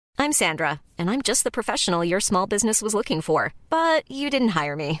I'm Sandra, and I'm just the professional your small business was looking for. But you didn't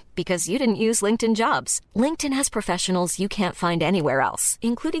hire me because you didn't use LinkedIn Jobs. LinkedIn has professionals you can't find anywhere else,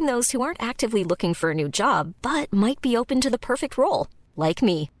 including those who aren't actively looking for a new job, but might be open to the perfect role, like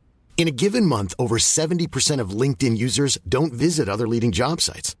me. In a given month, over 70% of LinkedIn users don't visit other leading job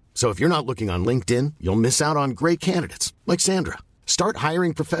sites. So if you're not looking on LinkedIn, you'll miss out on great candidates like Sandra. Start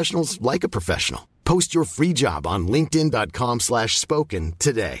hiring professionals like a professional. Post your free job on linkedin.com/spoken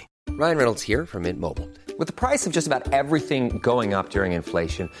today. Ryan Reynolds here from Mint Mobile. With the price of just about everything going up during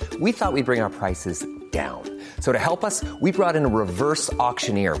inflation, we thought we'd bring our prices down. So to help us, we brought in a reverse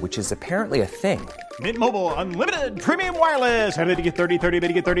auctioneer, which is apparently a thing. Mint Mobile Unlimited Premium Wireless. How to get 30, 30, bit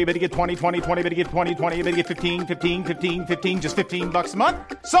to get 30, bit to get 20, 20, 20, bit to get 20, 20, bit to get 15, 15, 15, 15, just $15 a month?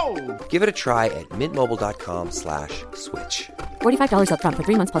 Sold! Give it a try at mintmobile.com/switch. $45 up front for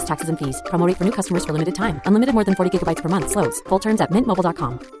 3 months plus taxes and fees. Promo rate for new customers for limited time. Unlimited more than 40 gigabytes per month. Slows full terms at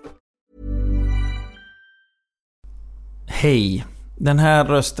mintmobile.com. Hej, den här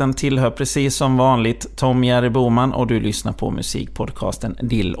rösten tillhör precis som vanligt Tom Jerry Boman och du lyssnar på musikpodcasten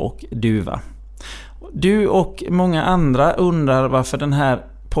Dill och Duva. Du och många andra undrar varför den här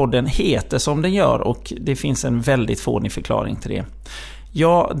podden heter som den gör och det finns en väldigt fånig förklaring till det.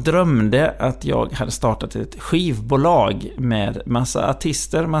 Jag drömde att jag hade startat ett skivbolag med massa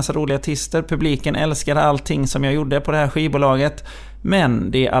artister, massa roliga artister. Publiken älskade allting som jag gjorde på det här skivbolaget.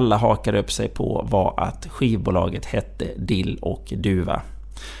 Men det alla hakade upp sig på var att skivbolaget hette Dill och Duva.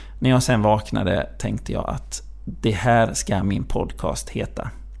 När jag sen vaknade tänkte jag att det här ska min podcast heta.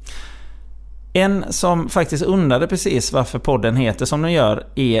 En som faktiskt undrade precis varför podden heter som den gör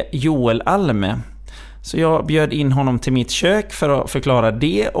är Joel Alme. Så jag bjöd in honom till mitt kök för att förklara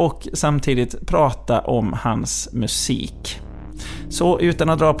det och samtidigt prata om hans musik. Så utan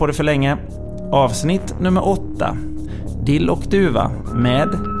att dra på det för länge, avsnitt nummer 8. Dill och Duva med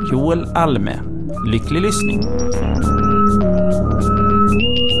Joel Alme. Lycklig lyssning.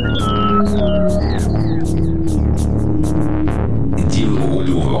 Dill och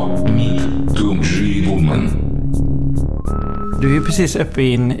Duva med Tom Jerry Boman. Du är ju precis uppe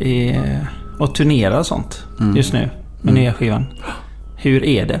in i och turnerar och sånt just nu med nya skivan. Hur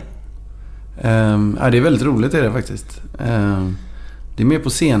är det? Det är väldigt roligt är det faktiskt. Det är mer på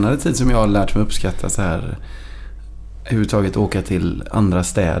senare tid som jag har lärt mig uppskatta så här överhuvudtaget åka till andra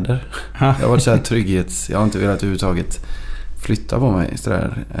städer. Jag har varit så här jag har inte velat överhuvudtaget flytta på mig så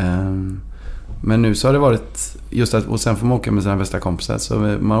där. Men nu så har det varit just att, och sen får man åka med sina bästa kompisar,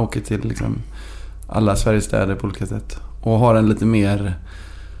 så man åker till liksom alla Sveriges städer på olika sätt och har en lite mer,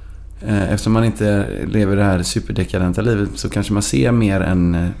 eftersom man inte lever det här superdekadenta livet, så kanske man ser mer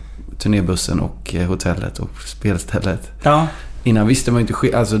än turnébussen och hotellet och spelstället. Ja. Innan visste man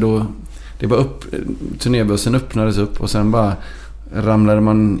inte, alltså då det var turnébussen öppnades upp och sen bara ramlade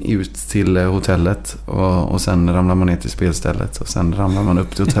man ut till hotellet och sen ramlade man ner till spelstället och sen ramlade man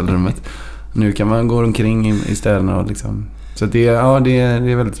upp till hotellrummet. Nu kan man gå omkring i städerna och liksom, så det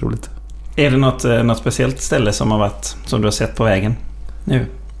är väldigt roligt. Är det något speciellt ställe som du har sett på vägen nu?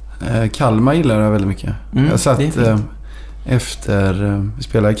 Kalmar gillar jag väldigt mycket. Jag satt efter vi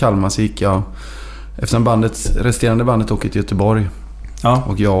spelade i Kalmar, så gick jag efter resterande bandet åker till Göteborg. Ja.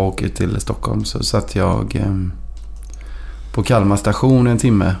 Och jag åker till Stockholm, så satt jag på Kalmar station en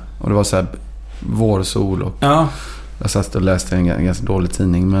timme och det var så här vårsol och jag satt och läste en ganska dålig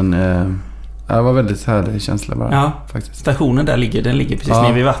tidning, men det var väldigt härlig känsla bara, faktiskt. Stationen där ligger precis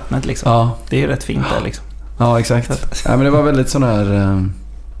nere vid vattnet liksom. Ja. Det är ju rätt fint där liksom. Ja, exakt. Men det var väldigt sån här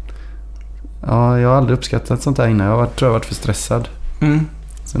jag har aldrig uppskattat sånt där innan. Jag har varit för stressad.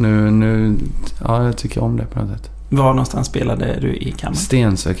 Så nu jag tycker om det på något sätt. Var någonstans spelade du i Kalmar?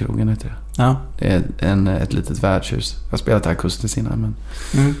 Stensökrogen heter det. Ja. Det är ett litet värdshus. Jag har spelat akustiskt innan, men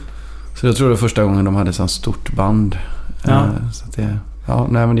så jag tror det var första gången de hade så stort band. Så att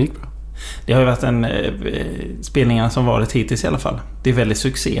men det gick bra. Det har ju varit en spelningarna som varit hittills i alla fall. Det är väldigt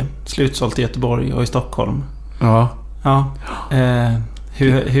succé. Slutsålt i Göteborg och i Stockholm. Ja.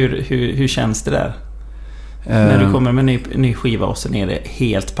 Hur känns det där? När du kommer med en ny skiva och sen är det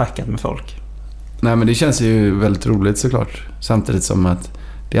helt packat med folk. Nej, men det känns ju väldigt roligt såklart. Samtidigt som att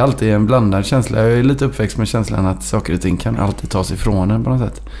det är alltid en blandad känsla. Jag är lite uppväxt med känslan att saker och ting kan alltid tas ifrån en på något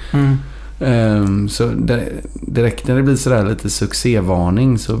sätt. Så direkt när det blir sådär lite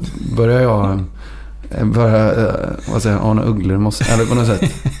succévarning så börjar jag ana ugglor måste, eller på något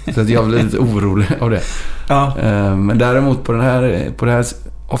sätt. Så att jag blir lite orolig av det. Ja. Men däremot på det här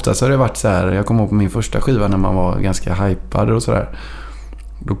oftast har det varit så här. Jag kom ihåg på min första skiva när man var ganska hypad och sådär.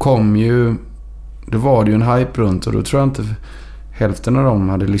 Då var det ju en hype runt, och då tror jag inte hälften av dem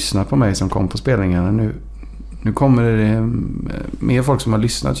hade lyssnat på mig som kom på spelningarna. nu kommer det mer folk som har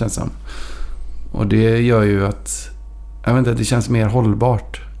lyssnat, känns det som. Och det gör ju att, jag vet inte, det känns mer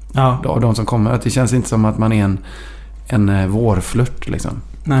hållbart. Ja. Av de som kommer. Att det känns inte som att man är en vårflört liksom.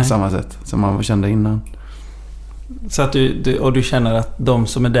 Nej. På samma sätt som man kände innan. Så att du känner att de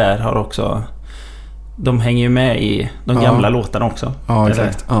som är där har också, de hänger ju med i de gamla låtarna också. Ja,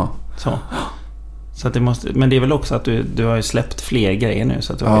 exakt. Ja. Så att det måste, men det är väl också att du har ju släppt fler grejer nu,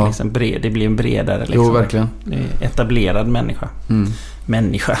 så att du har liksom det blir en bredare liksom. Jo, verkligen. Etablerad människa.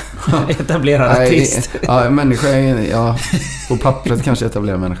 Etablerad artist. Ja, människa är, på pappret kanske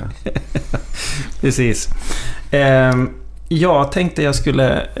etablerad människa. Precis. Jag tänkte jag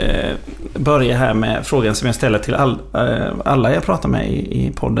skulle börja här med frågan som jag ställer till alla jag pratar med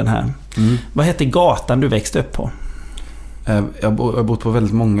i podden här. Vad heter gatan du växte upp på? Jag har bott på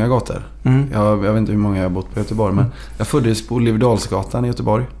väldigt många gator. Jag vet inte hur många jag har bott på i Göteborg, men jag föddes på Olivdalsgatan i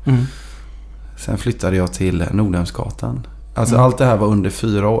Göteborg. Sen flyttade jag till Nordhemsgatan. Alltså allt det här var under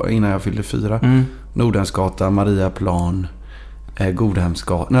 4 år innan jag fyllde 4. Nordhemsgatan, Mariaplan,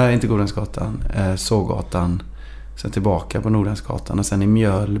 Godhemsgatan, nej inte Godhemsgatan, Sågatan. Sen tillbaka på Nordhemsgatan, och sen i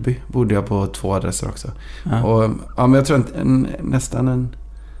Mjölby bodde jag på 2 adresser också. Och men jag tror att nästan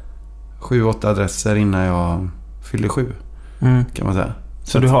 7-8 adresser innan jag fyllde 7, kan man säga.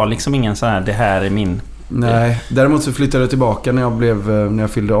 Så du har liksom ingen så här, det här är min... Nej, däremot så flyttade jag tillbaka när jag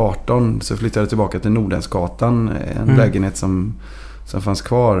fyllde 18, så flyttade jag tillbaka till Nordhemsgatan, en lägenhet som fanns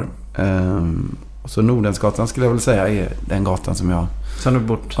kvar. Så Nordhemsgatan skulle jag väl säga är den gatan som jag har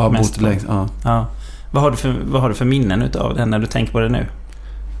bott mest på. Längst, ja. Vad har du för minnen utav den när du tänker på det nu?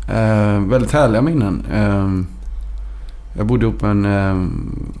 Väldigt härliga minnen. Jag bodde ihop med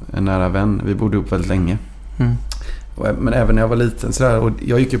en nära vän. Vi bodde ihop väldigt länge. Men även när jag var liten sådär, och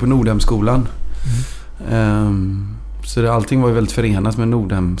jag gick ju på Nordhemsskolan. Så allting var ju väldigt förenat med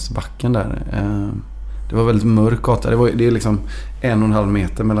Nordhemsbacken där. Det var väldigt mörk gata. Det är liksom 1,5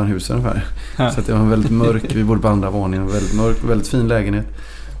 meter mellan husen ungefär. Så att det var väldigt mörk. Vi bodde på andra våningen. Väldigt mörk, väldigt fin lägenhet.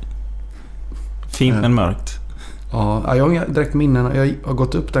 Fint men mörkt. Ja, jag har inga direkt minnen. Jag har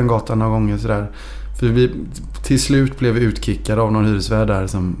gått upp den gatan några gånger sådär. För vi till slut blev vi utkickade av någon hyresvärd där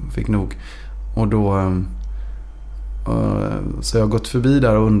som fick nog. Och då så jag har gått förbi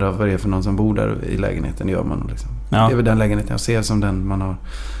där och undrar vad det är för någon som bor där i lägenheten. Det gör man liksom. Det är väl den lägenheten jag ser som den man har.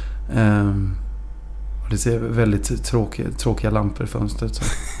 Och det ser väldigt tråkiga lampor i fönstret så.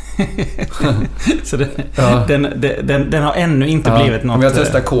 Så den har ännu inte blivit något. Om jag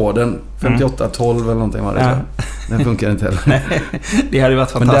testar koden 5812 eller någonting var det. Den funkar inte heller. Det hade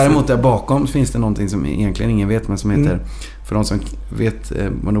varit fantastiskt. Men däremot där bakom finns det någonting som egentligen ingen vet, men som heter, för de som vet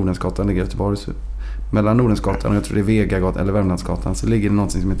var Nordhemsgatan ligger i Göteborg, så mellan Nordhemsgatan och jag tror det är Vegagatan eller Värmlandsgatan, så ligger det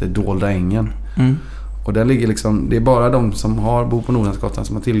någonting som heter Dolda ängen. Och där ligger liksom, det är bara de som bor på Nordhemsgatan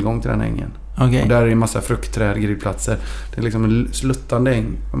som har tillgång till den ängen. Och där är en massa fruktträd, grillplatser. Det är liksom en sluttande äng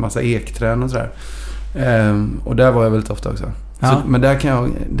med massa ekträd och sådär. Och där var jag väldigt ofta också. Så, men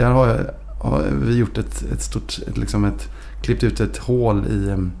där har vi gjort ett stort, klippt ut ett hål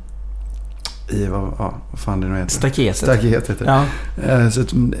i vad fan det nu heter. Staket heter det. Så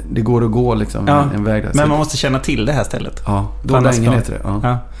att det går att gå liksom en väg där. Men man måste känna till det här stället. Ja, Dolda ängen heter det.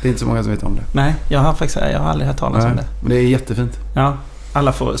 Ja. Det är inte så många som vet om det. Nej, jag har aldrig hört talas om det. Men det är jättefint. Ja,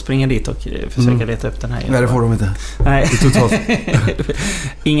 alla får springa dit och försöka leta upp den här. Nej, det får de inte. Nej.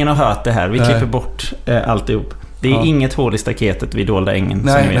 Ingen har hört det här. Vi klipper bort alltihop. Det är inget hål i staketet vid Dolda ängen.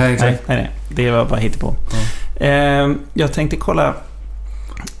 Nej. Det var bara hittepå. Jag tänkte kolla.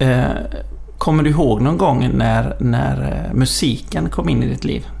 Kommer du ihåg någon gång när musiken kom in i ditt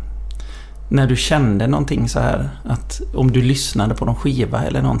liv? När du kände någonting så här, att om du lyssnade på någon skiva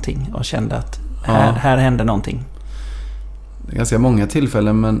eller någonting och kände att här hände någonting? Det är ganska många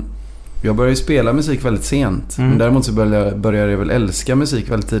tillfällen, men jag började spela musik väldigt sent. Men däremot så började jag väl älska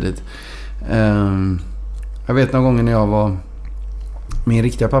musik väldigt tidigt. Jag vet någon gång när jag var... Min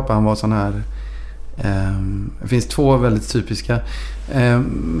riktiga pappa, han var sån här... Det finns 2 väldigt typiska.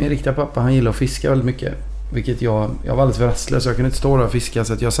 Min riktiga pappa, han gillar att fiska väldigt mycket. Vilket jag var alldeles för rastlös, så jag kunde inte stå där och fiska.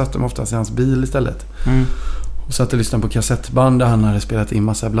 Så att jag satt dem oftast i hans bil istället. Och satt och lyssnade på kassettband där han hade spelat in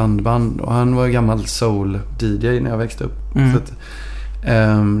massa blandband. Och han var en gammal soul-DJ när jag växte upp. Så att,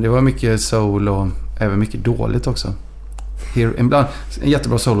 det var mycket soul och även mycket dåligt också. En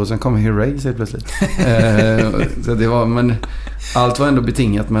jättebra solo, sen kom Herreys helt plötsligt. Så det var, men allt var ändå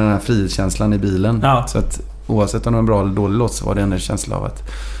betingat med den här frihetskänslan i bilen. Så att oavsett om det var en bra eller dålig låt, så var det en känsla av att...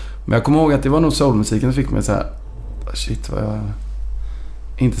 Men jag kommer ihåg att det var nog soulmusiken som fick mig så här, shit vad jag...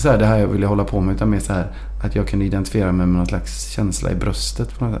 Inte så här det här jag ville hålla på med, utan mer så här att jag kunde identifiera mig med någon slags känsla i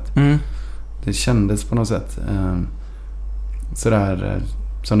bröstet på något sätt. Det kändes på något sätt så där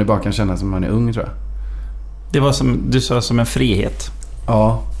som det bara kan kännas som man är ung, tror jag. Det var som du sa, som en frihet.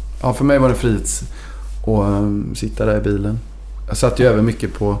 Ja, för mig var det frihet att sitta där i bilen. Jag satt ju över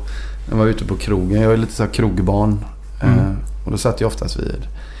mycket på, när jag var ute på krogen. Jag är lite så här krogbarn. Och då satt jag oftast vid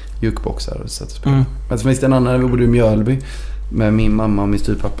jukeboxar och satt och spelade. Men så finns det en annan, vi bodde i Mjölby med min mamma och min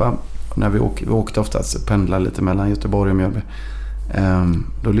styvpappa. När vi åkte oftast pendla lite mellan Göteborg och Mjölby.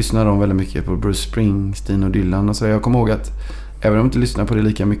 Då lyssnade de väldigt mycket på Bruce Springsteen och Dylan och så. Jag kommer ihåg att även om jag inte lyssnar på det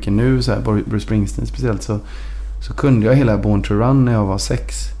lika mycket nu så här, Bruce Springsteen speciellt, så kunde jag hela Born to Run när jag var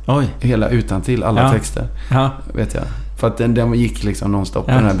 6. Oj. Hela utantill alla texter. Ja. Vet jag. För att den gick liksom nonstop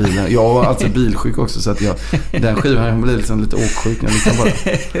på den här bilen. Jag var alltså bilsjuk också, så att den skivan blev liksom lite åksjuk när jag lyssnade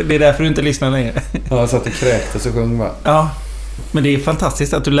bara. Det är därför du inte lyssnar längre. Ja, jag satt och kräkte och så sjöng bara. Ja. Men det är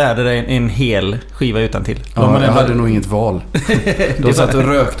fantastiskt att du lärde dig en hel skiva utantill. Ja, jag hade nog inget val. De satt och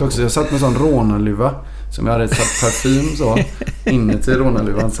rökte också. Jag satt med sån rånarluva som jag hade satt parfym så inne till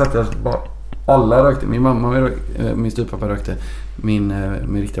rånarluvan. Satt jag bara, alla rökte. Min mamma, min styvpappa rökte. Min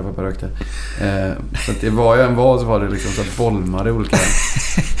riktiga pappa rökte. Så att det var ju en vad så var det liksom så att bolmade olika.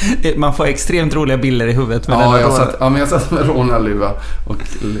 Man får extremt roliga bilder i huvudet med men jag satt med rånarluva och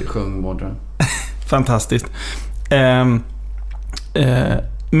sjöng Modern. Fantastiskt.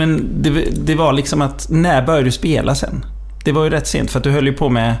 Men det var liksom att när började du spela sen? Det var ju rätt sent för att du höll ju på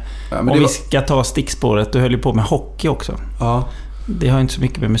med, om vi ska ta stickspåret, du höll ju på med hockey också. Ja. Det har inte så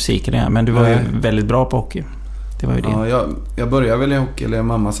mycket med musiken här, men du var ju väldigt bra på hockey. Det var ju det. Ja, jag började väl i hockey, eller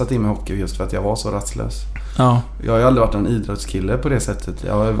mamma satt in med hockey just för att jag var så rastlös. Ja. Jag har ju aldrig varit en idrottskille på det sättet.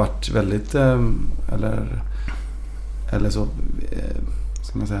 Jag har varit väldigt eller så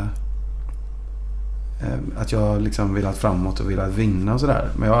ska man säga att jag liksom velat framåt och velat vinna och sådär.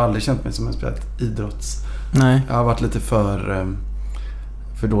 Men jag har aldrig känt mig som en speciellt idrotts. Nej. Jag har varit lite för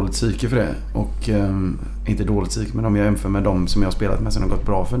dåligt psyke för det. Och inte dåligt psyke, men om jag jämför med dem som jag har spelat med som har gått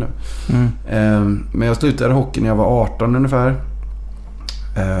bra för nu. Men jag slutade hockey när jag var 18 ungefär.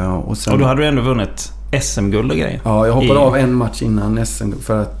 Och då hade du ändå vunnit SM-guld och grejer. Ja, jag hoppade av en match innan SM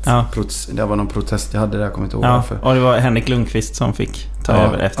för att det var någon protest jag hade där, jag kommer inte ihåg varför. Och det var Henrik Lundqvist som fick ta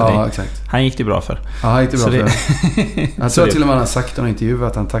över efter dig. Ja, exakt. Han gick det bra för. Ja, han gick det bra för. Jag tror till och med han har sagt i en intervju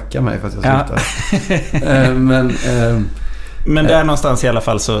att han tackar mig för att jag slutade. Men där någonstans i alla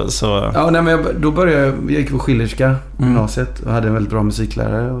fall så... Ja, nej, men då började jag gick på Schillerska gymnasiet och hade en väldigt bra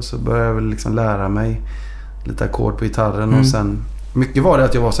musiklärare. Och så började jag väl liksom lära mig lite ackord på gitarren. Och sen, mycket var det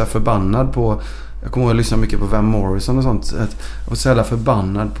att jag var så här förbannad på... Jag kommer ihåg att lyssna mycket på Van Morrison och sånt. Jag var så jävla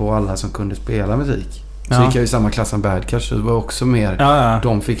förbannad på alla som kunde spela musik. Så gick jag i samma klass som Bad Cash. Så det var också mer...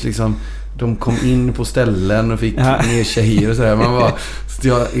 De fick liksom... De kom in på ställen och fick ner tjejer och sådär. Man var,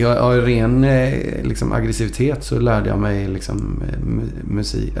 jag av ren liksom, aggressivitet så lärde jag mig liksom,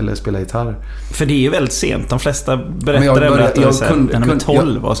 musik, eller spela gitarr. För det är ju väldigt sent. De flesta berättar att jag kunde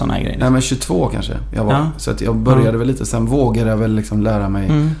 12 och sådana här grejer. Nej, men 22 kanske jag var. Så att jag började väl lite. Sen vågade jag väl liksom lära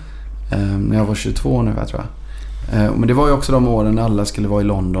mig när jag var 22 nu, tror jag. Men det var ju också de åren när alla skulle vara i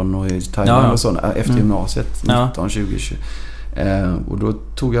London och i Thailand och så, efter gymnasiet 19, 20, 20. Och då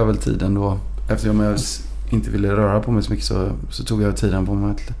tog jag väl tiden då, eftersom jag inte ville röra på mig så mycket, så tog jag tiden på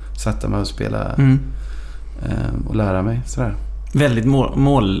mig att sätta mig och spela och lära mig sådär. Väldigt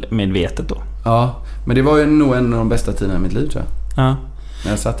målmedvetet då. Ja, men det var ju nog en av de bästa tiderna i mitt liv, tror jag. Ja.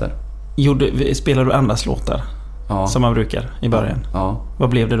 När jag satt där. Spelade du andras låtar? Ja. Som man brukar i början? Ja. Vad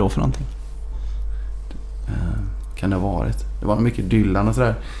blev det då för någonting? Kan det ha varit? Det var mycket Dylan och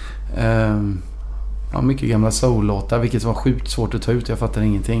sådär. Ja, mycket gamla soul-låtar, vilket var sjukt svårt att ta ut. Jag fattar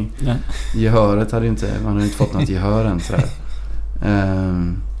ingenting. Ja. Gehöret hade man hade inte fått något gehör än.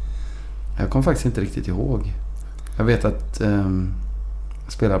 Jag kom faktiskt inte riktigt ihåg. Jag vet att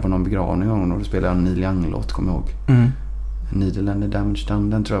jag spelade på någon begravning och då spelade jag en Neil Young-låt, kommer jag ihåg. Needle Damage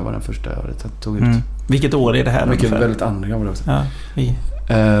Done, den tror jag var den första jag tog ut. Vilket år är det här? Mycket väldigt andra gamla också. Ja.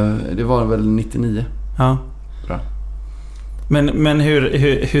 Det var väl 99. Ja. Bra. Men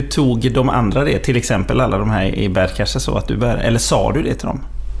hur tog de andra det? Till exempel alla de här i Bärkasha, så att du började, eller sa du det till dem?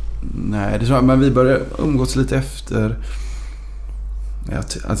 Nej, det tror jag, men vi började umgås lite efter.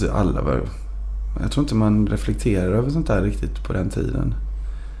 Alltså alla började. Jag tror inte man reflekterar över sånt där riktigt på den tiden.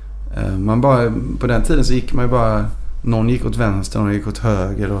 På den tiden så gick man ju bara, någon gick åt vänster, någon gick åt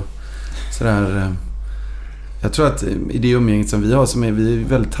höger och sådär. Jag tror att i det umgänget som vi har, som vi är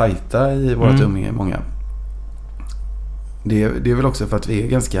väldigt tajta i vårt umgänge, många. Det är väl också för att vi är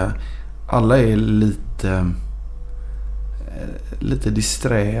ganska, alla är lite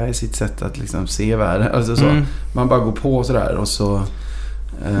disträa i sitt sätt att liksom se världen. Alltså så, man bara går på sådär och så...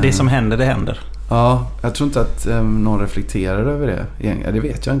 det som händer, det händer. Ja, jag tror inte att någon reflekterar över det. Det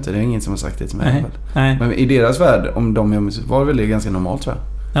vet jag inte, det är ingen som har sagt det till mig. Nej. Men i deras värld, om de var väl det ganska normalt, tror jag.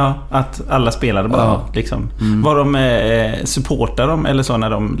 Ja, att alla spelade bara liksom. Var de supportar dem eller så när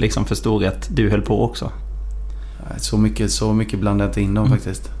de liksom förstod att du höll på också? Så mycket blandade jag inte in dem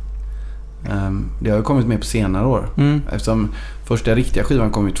faktiskt. Det har ju kommit med på senare år. Eftersom första riktiga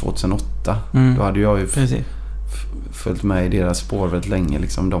skivan kom ju 2008. Då hade jag ju följt med i deras spår väldigt länge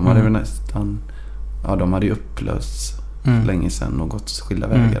liksom. De hade väl nästan de hade ju upplösts länge sedan och gått skilda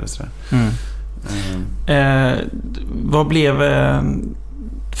vägar och sådär. Vad blev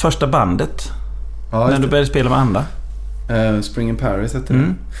första bandet när du började spela med andra? Spring in Paris hette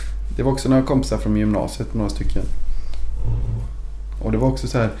det. Det var också några kompisar från gymnasiet, några stycken. Och det var också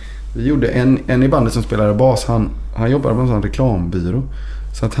så här, vi gjorde en i bandet som spelade bas, han jobbade på en sån reklambyrå.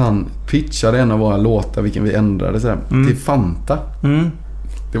 Så att han pitchade en av våra låtar, vilken vi ändrade så här, till Fanta.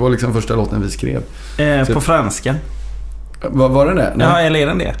 Det var liksom första låten vi skrev. På franska. Var den det? Nej. Ja, eller är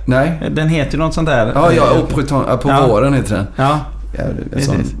den det? Nej. Den heter ju något sånt där. På våren heter den. Ja,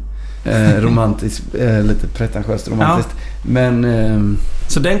 precis. Romantisk, lite pretentiöst romantiskt. Men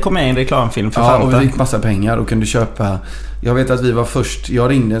så den kom med i en reklamfilm för Fanta. Ja, och vi fick massa pengar och kunde köpa. Jag vet att vi var först.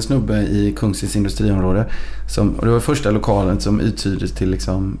 Jag ringde en snubbe i Kungsids industriområde och det var första lokalen som uthyrdes till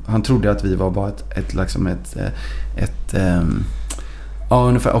liksom, han trodde att vi var bara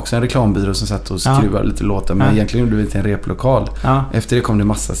ungefär också en reklambyrå som satt och skruvade lite låtar, men egentligen gjorde vi till en replokal. Efter det kom det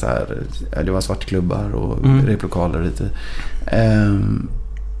massa så här, det var svartklubbar och replokaler lite.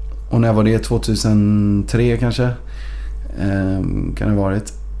 Och när var det? 2003 kanske? Kan det ha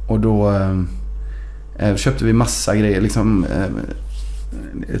varit. Och då köpte vi massa grejer liksom,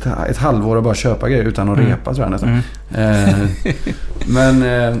 ett halvår att bara köpa grejer utan att repa tror jag nästan. Men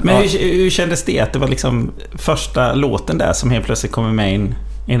hur kändes det att det var liksom första låten där som helt plötsligt kommer med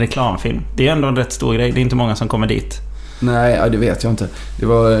i en reklamfilm? Det är ändå en rätt stor grej. Det är inte många som kommer dit. Nej, det vet jag inte. Det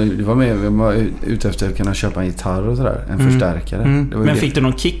var med, vi var ute efter att kunna köpa en gitarr och sådär, en förstärkare. Men fick du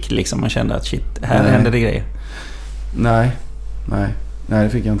någon kick liksom och kände att shit, här hände det grejer? Nej, det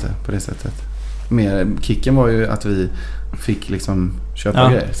fick jag inte på det sättet. Mer kicken var ju att vi fick liksom köpa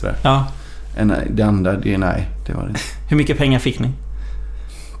grejer sådär. Ja. Det andra, det var det inte. Hur mycket pengar fick ni?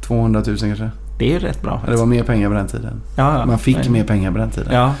 200 000 kanske. Det är ju rätt bra. Det var mer pengar på den tiden. Ja. Man fick mer pengar på den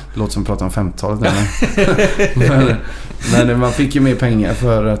tiden. Ja. Det låter som att prata om 50-talet. Men man fick ju mer pengar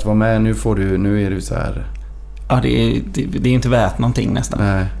för att vara med. Nu är du så här. Ja, det är inte värt någonting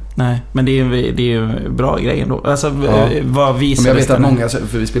nästan. Nej, men det är ju bra grej ändå. Alltså, vad visar det? Jag vet att många,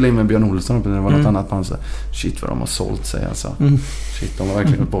 för vi spelade in med Björn Olsson och det var något annat man sa, shit vad de har sålt sig alltså. Shit, de har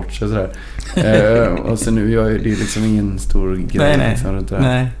verkligen gått bort sig sådär. Och så nu är det liksom ingen stor grej liksom, runt det där.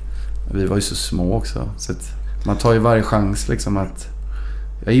 Nej. Vi var ju så små också, så att man tar ju varje chans liksom att.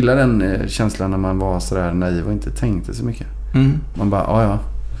 Jag gillar den känslan när man var sådär naiv och inte tänkte så mycket. Man bara,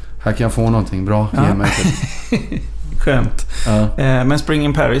 här kan jag få någonting bra. Ge mig. Skönt. Ja. Men Spring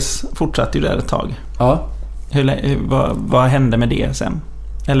in Paris fortsatte ju där ett tag. Ja. Vad hände med det sen?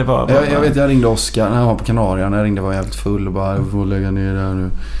 Eller jag vet, jag ringde Oskar när jag var på Kanarien. Jag ringde, var helt full och bara, jag får lägga ner det här nu.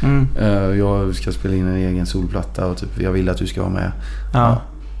 Jag ska spela in en egen solplatta och typ, jag vill att du ska vara med. Ja.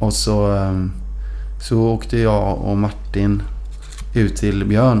 Och så åkte jag och Martin ut till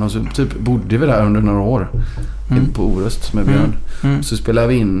Björn och så typ bodde vi där under några år på Orust med Björn. Så spelade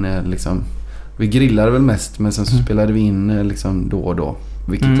vi in liksom. Vi grillade väl mest, men sen så spelade vi in liksom då och då.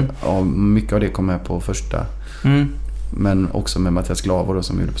 Vilket mycket av det kom med på första. Men också med Mattias Glavor då,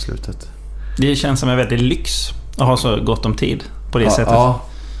 som gjorde på slutet. Det känns som en väldigt lyx att ha så gott om tid på det sättet. Ja,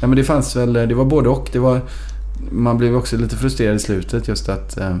 men det fanns väl, det var både och. Man blev också lite frustrerad i slutet just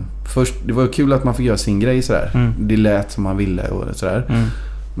att först, det var kul att man fick göra sin grej sådär. Det lät som man ville och sådär.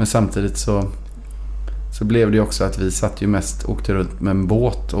 Men samtidigt så blev det också att vi satt ju mest, åkte runt med en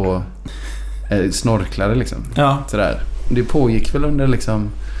båt och snorklade liksom. Ja. Sådär. Det pågick väl under liksom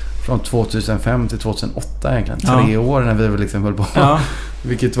från 2005 till 2008 egentligen. 3 år när vi liksom höll på. Ja.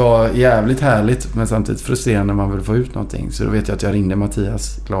 Vilket var jävligt härligt, men samtidigt frustrerande när man ville få ut någonting. Så då vet jag att jag ringde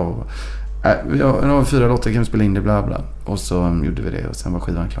Mattias Glav. Det var 4 låtar, kan vi spela in det, bla bla. Och så gjorde vi det och sen var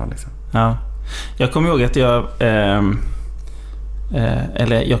skivan klar liksom. Ja. Jag kommer ihåg att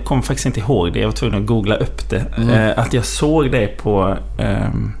jag kom faktiskt inte ihåg det. Jag var tvungen att googla upp det. Att jag såg det på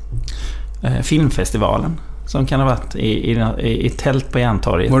filmfestivalen som kan ha varit i tält på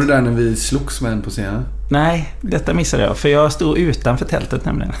Järntorget. Var det där när vi slogs med en på scenen? Nej, detta missade jag. För jag stod utanför tältet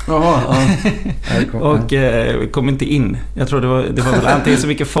nämligen. Och kom inte in. Jag tror det var väl antingen så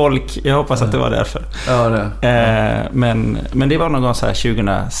mycket folk. Jag hoppas att det var därför. Ja, det. Men det var någon gång så här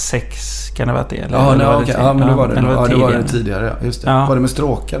 2006. Kan det vara det? Eller? Men då var det. Det var det tidigare. Just det. Ja. Var det med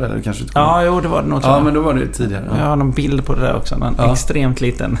stråkar eller kanske inte? Ja, jo, det var det nog. Ja, men då var det tidigare. Jag har någon bild på det där också. Någon extremt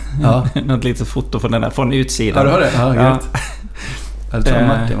liten. Något litet foto från den där, från utsidan. Ja, det har det. Ja, Jag tror att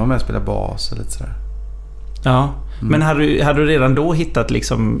Martin var med och spelade bas och lite sådär. Ja, men hade du redan då hittat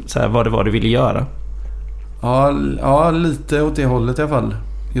liksom så här, vad det var du ville göra? Ja, lite åt det hållet i alla fall.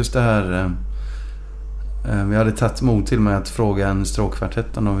 Just det här... vi hade tagit mod till mig att fråga en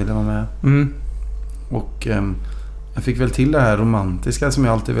stråkkvartett om de ville vara med. Och jag fick väl till det här romantiska som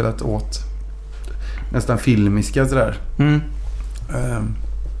jag alltid velat åt. Nästan filmiska sådär.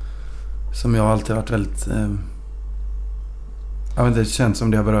 Som jag alltid varit väldigt... jag vet inte, det känns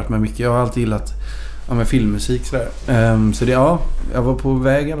som det har berört mig mycket. Jag har alltid gillat med filmmusik sådär. Så det, jag var på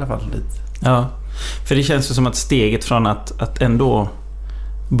väg i alla fall dit. Ja, för det känns ju som att steget från att ändå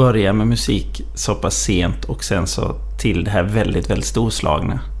börja med musik så pass sent och sen så till det här väldigt, väldigt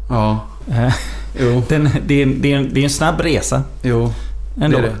storslagna. Ja. Jo. Det är en snabb resa. Jo,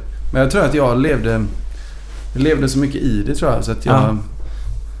 ändå. Det är det. Men jag tror att jag levde så mycket i det, tror jag. Så att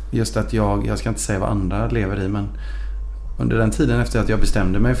just att jag ska inte säga vad andra lever i, men under den tiden efter att jag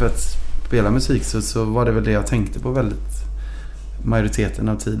bestämde mig för att spela musik så var det väl det jag tänkte på väldigt majoriteten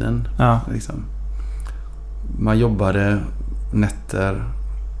av tiden. Ja. Liksom. Man jobbade nätter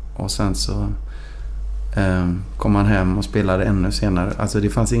och sen så kom man hem och spelade ännu senare. Alltså det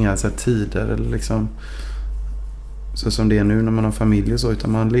fanns inga så här tider eller liksom så som det är nu när man har familj och så,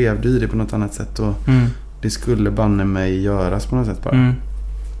 utan man levde i det på något annat sätt och det skulle banne mig göras på något sätt bara.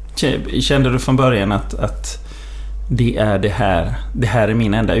 Kände du från början att det här är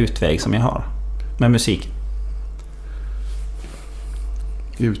min enda utväg som jag har med musik?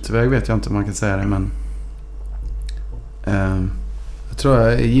 Utväg vet jag inte om man kan säga det, men jag tror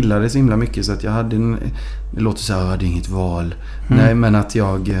jag gillade det så himla mycket så att jag hade det låter så här, jag hade inget val. Nej, men att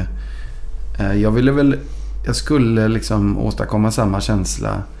jag ville väl, jag skulle liksom åstadkomma samma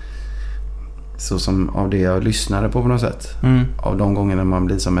känsla så som av det jag lyssnade på något sätt. Av de gångerna man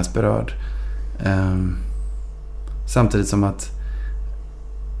blir som mest berörd. Samtidigt som att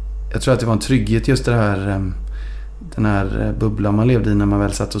jag tror att det var en trygghet just det här, den här bubblan man levde i när man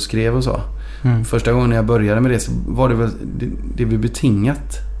väl satt och skrev och så. Första gången jag började med det så var det väl det blev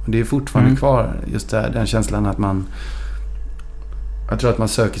betingat. Och det är fortfarande kvar just den känslan att man, jag tror att man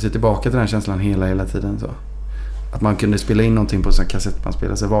söker sig tillbaka till den känslan hela tiden så. Att man kunde spela in någonting på en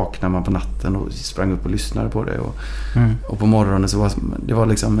kassettbandspelare, så vaknade man på natten och sprang upp och lyssnade på det och på morgonen så var det var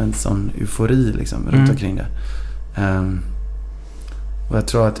liksom en sån eufori liksom runt omkring det. Och jag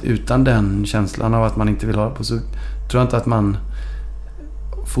tror att utan den känslan av att man inte vill hålla på så tror jag inte att man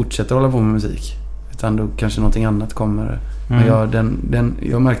fortsätter hålla på med musik, utan då kanske någonting annat kommer. Men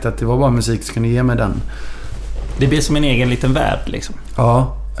jag märkte att det var bara musik som kunde ge mig den. Det blir som en egen liten värld liksom.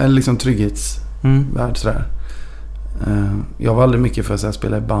 Ja, en liksom trygghetsvärld sådär. Jag var aldrig mycket för att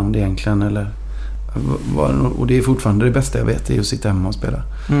spela i band egentligen och det är fortfarande det bästa jag vet, är att sitta hemma och spela.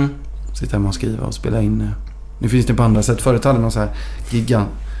 Sitta hemma och skriva och spela in. Nu finns det på andra sätt. Förut hade någon så här gigant.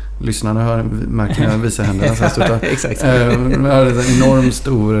 Lyssnarna märker när jag visar händerna så här. Exakt. Jag hade en enorm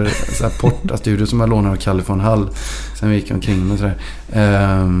stor så här portastudio som jag lånade av Kalle von Hall. Sen vi gick omkring med sådär.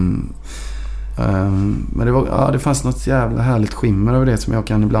 Men det fanns något jävla härligt skimmer över det som jag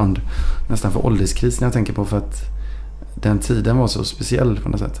kan ibland nästan få ålderskris när jag tänker på, för att den tiden var så speciell på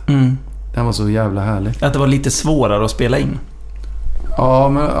något sätt. Den var så jävla härlig. Att det var lite svårare att spela in.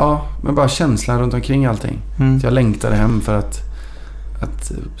 Men bara känslan runt omkring allting. Så jag längtade hem för att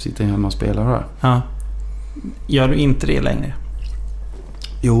sitta hemma och spela här. Ja. Gör du inte det längre?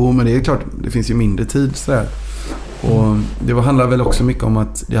 Jo, men det är klart, det finns ju mindre tid sådär. Och det handlar väl också mycket om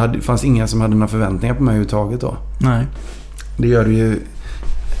att det fanns inga som hade några förväntningar på mig överhuvudtaget då. Nej. Det gör det ju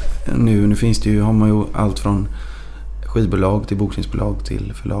nu finns det ju, har man ju allt från skivbolag till bokningsbolag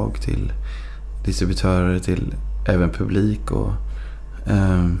till förlag till distributörer till även publik och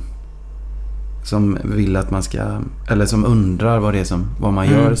som vill att man ska, eller som undrar vad man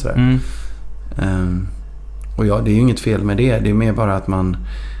gör sådär. Och det är ju inget fel med det. Det är mer bara att man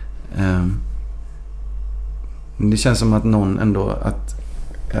det känns som att någon ändå att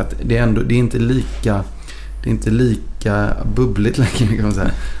det är inte lika bubbligt längre, kan man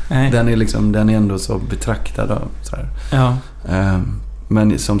säga. Den är ändå så betraktad då, så här. Ja.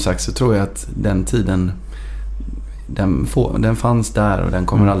 Men som sagt så tror jag att den tiden den fanns där och den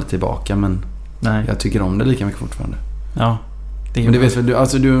kommer aldrig tillbaka, men nej. Jag tycker om det lika mycket fortfarande. Ja. Men det vet väl du,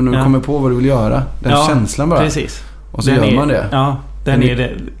 alltså du kommer på vad du vill göra, den känslan bara. Precis. Och så gör man det. Ja.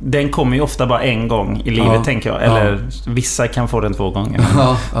 Den kommer ju ofta bara en gång i livet, tänker jag. Eller vissa kan få den 2 gånger.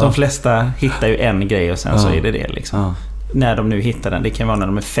 De flesta hittar ju en grej och sen så är det liksom. När de nu hittar den. Det kan vara när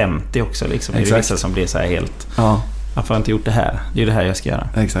de är 50 också liksom. Det är vissa som blir så här helt varför har jag inte gjort det här? Det är det här jag ska göra.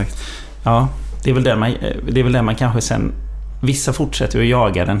 Exakt. Ja, det är väl där man kanske sen, vissa fortsätter att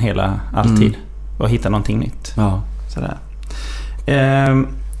jaga den alltid och hitta någonting nytt. Ja. Sådär.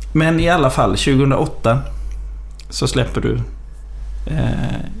 Men i alla fall 2008 så släpper du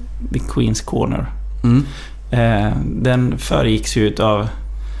The Queen's Corner. Den föregicks ut av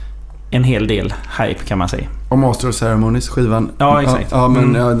en hel del hype kan man säga. Och Master of Ceremonies, skivan. Ja, exakt. Ja,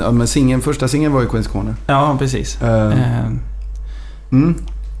 men första singeln var ju Queen's Corner. Ja, precis.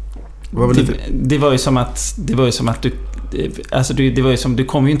 Det var ju som att du, alltså det var ju som, du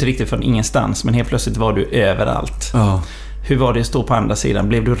kom ju inte riktigt från ingenstans, men helt plötsligt var du överallt. Ja. Hur var det att stå på andra sidan?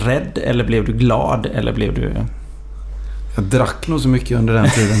 Blev du rädd eller blev du glad eller blev du... Jag drack nog så mycket under den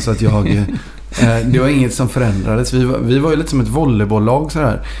tiden så att jag... det var inget som förändrades. Vi var ju lite som ett volleybolllag så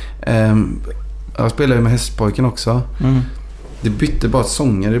här. Jag spelade ju med Hästpojken också. Det bytte bara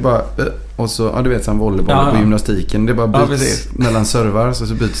sånger. Det är bara... Och så, du vet, som volleyboll på gymnastiken. Det bara byts mellan servar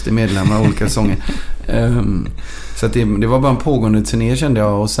så byts det medlemmar av olika sånger. Så att det var bara en pågående turné kände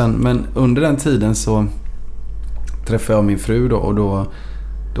jag. Och sen, men under den tiden så träffade jag min fru då, och då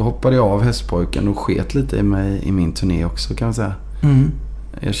hoppade jag av Hästpojken och sket lite i mig i min turné också kan man säga.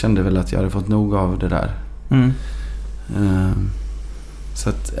 Jag kände väl att jag hade fått nog av det där. Så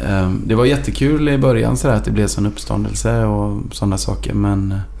att det var jättekul i början så där, att det blev sån uppståndelse och sådana saker,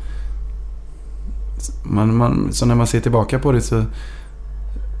 men så när man ser tillbaka på det så,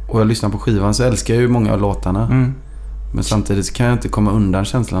 och jag lyssnar på skivan, så älskar jag ju många av låtarna. Men samtidigt så kan jag inte komma undan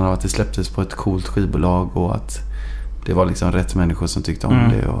känslan av att det släpptes på ett coolt skivbolag och att det var liksom rätt människor som tyckte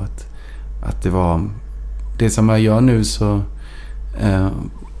om det, och att det var det som jag gör nu, så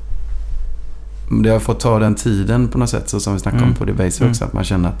det har fått ta den tiden på något sätt, så som vi snackade om på Debaser också, att man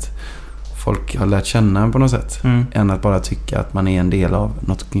känner att folk har lärt känna en på något sätt, än att bara tycka att man är en del av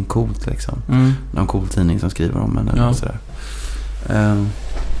något coolt liksom. Någon cool tidning som skriver om en eller sådär.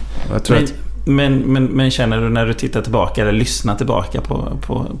 Jag tror men känner du när du tittar tillbaka eller lyssnar tillbaka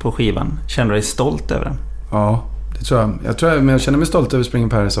på skivan, känner du dig stolt över den? Ja, det tror jag. Men jag känner mig stolt över Spring in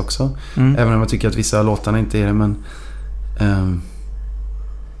Paris också. Även om jag tycker att vissa låtarna inte är det, men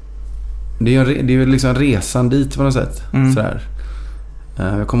det är liksom resan dit på något sätt. Sådär.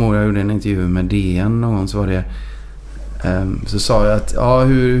 Jag kommer ihåg att jag gjorde en intervju med DN någon gång, så var det så sa jag att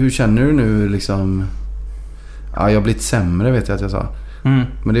hur känner du nu liksom? Ja, jag har blivit sämre, vet jag att jag sa.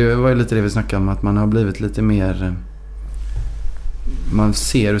 Men det var ju lite det vi snackade om, att man har blivit lite mer, man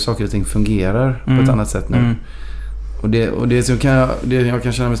ser hur saker och ting fungerar på ett annat sätt nu. Och det som jag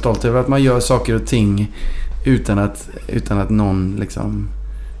kan känna mig stolt över, att man gör saker och ting utan att någon liksom,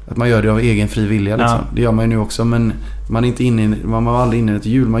 att man gör det av egen fri vilja liksom. Det gör man ju nu också, men man var aldrig inne i ett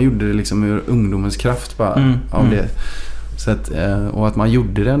hjul, man gjorde det liksom ur ungdomens kraft bara av det. Så att, och att man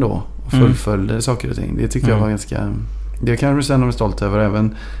gjorde det ändå och fullföljde saker och ting, det tyckte jag var ganska, det kan jag känna mig stolt över,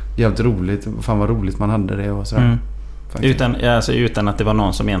 även jävligt roligt, fan vad roligt man hade det och sådär. Utan att det var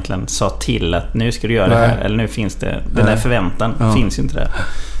någon som egentligen sa till att nu ska du göra det här, eller nu finns det, den där förväntan finns ju inte där.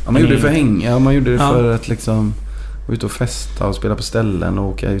 Ja, man gjorde det för hänga, man gjorde det för att liksom gå ut och festa och spela på ställen och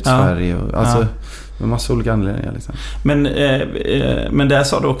åka ut i Sverige och, alltså med massa olika anledningar liksom. Men där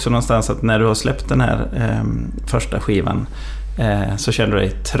sa du också någonstans att när du har släppt den här första skivan så kände du dig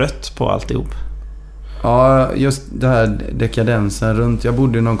trött på alltihop. Ja, just det här dekadensen runt. Jag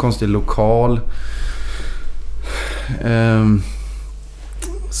bodde i någon konstig lokal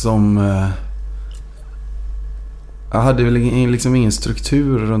som jag hade väl liksom ingen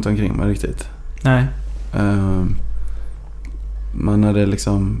struktur runt omkring mig riktigt. Nej. Man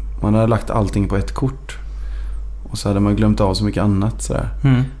hade lagt allting på ett kort, och så hade man glömt av så mycket annat sådär.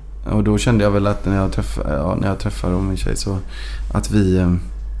 Och då kände jag väl att när jag träffade min tjej, så att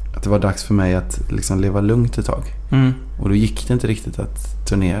det var dags för mig att liksom leva lugnt ett tag. Och då gick det inte riktigt att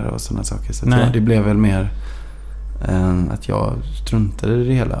turnera och sådana saker, så det blev väl mer att jag struntade i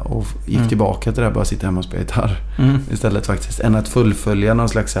det hela och gick tillbaka till det där, bara sitta hemma och spela gitarr istället faktiskt, än att fullfölja någon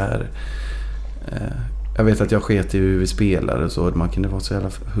slags så här. Jag vet att jag sket i hur vi spelade och så, man kunde vara så jävla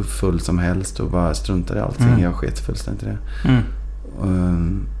full som helst och bara struntade i allting. Jag sket fullständigt i det.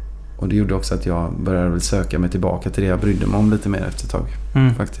 Och det gjorde också att jag började väl söka mig tillbaka till det jag brydde mig om lite mer efter ett tag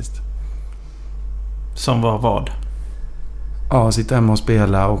faktiskt. Som var vad? Ja, sitta hemma och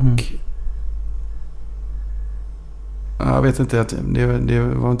spela och jag vet inte, att det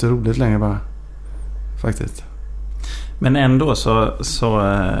var inte roligt längre bara faktiskt. Men ändå så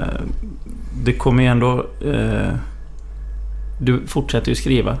det kommer ju ändå du fortsätter ju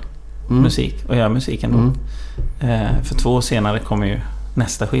skriva musik och göra musik ändå. För 2 år senare kommer ju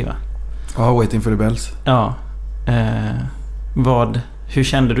nästa skiva. Ja, Waiting for the Bells. Ja. Hur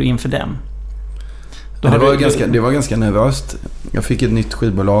kände du inför den? Det var ganska nervöst. Jag fick ett nytt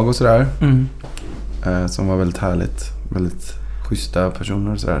skivbolag och sådär. Som var väldigt härligt. Väldigt schyssta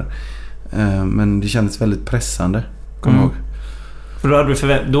personer och sådär. Men det kändes väldigt pressande, kommer jag ihåg.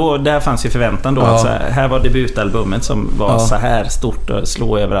 För där fanns ju förväntan då. Alltså, här var debutalbumet som var så här stort och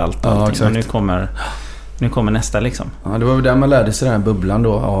slå överallt. Och nu kommer nästa liksom. Ja, det var ju där man lärde sig den här bubblan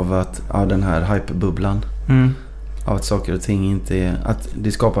då av den här hype-bubblan. Av att saker och ting inte är... Att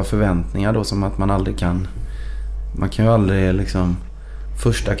det skapar förväntningar då som att man aldrig kan... Man kan ju aldrig liksom...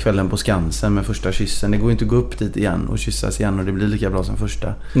 Första kvällen på Skansen med första kyssen. Det går inte att gå upp dit igen och kyssas igen och det blir lika bra som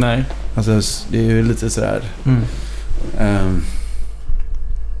första. Nej. Alltså det är ju lite sådär...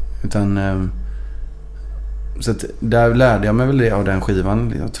 Så att där lärde jag mig väl det av den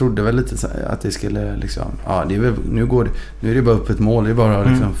skivan. Jag trodde väl lite att det skulle liksom... Ja, det är väl, nu är det bara upp ett mål. Det är bara att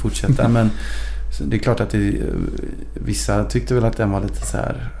liksom fortsätta. Men så det är klart att vissa tyckte väl att den var lite så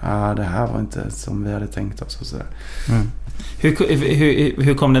här... det här var inte som vi hade tänkt oss och sådär.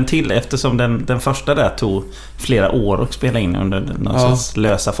 Hur kom den till? Eftersom den första där tog flera år att spela in under någon sorts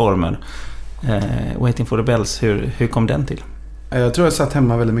lösa former. Waiting for the Bells, hur kom den till? Jag tror jag satt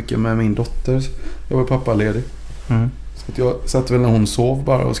hemma väldigt mycket med min dotter. Jag var pappaledig. Så att jag satt väl när hon sov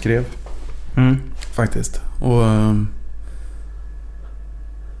bara och skrev. Faktiskt. Och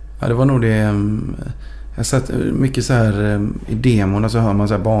det var nog det. Jag satt mycket så här i demon, så hör man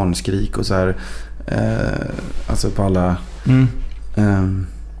så här barnskrik och så här alltså på alla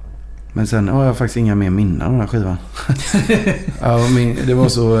men sen har jag faktiskt inga mer minnen av den här skivan. Det var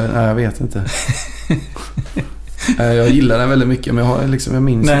så, nej, jag vet inte. Jag gillar den väldigt mycket, men jag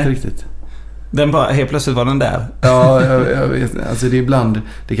minns inte riktigt. Den bara, helt plötsligt var den där. Ja, jag vet. Alltså det är ibland,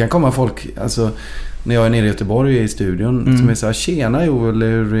 det kan komma folk, alltså när jag är nere i Göteborg i studion som är så här, tjena Joel,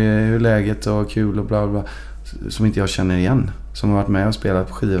 hur är läget och kul och bla bla, som inte jag känner igen, som har varit med och spelat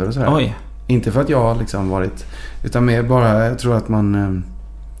på skivor och så här. Oj. Inte för att jag har liksom varit, utan mer bara, jag tror att man,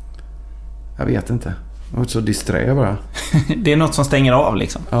 jag vet inte, jag var så disträ bara. Det är något som stänger av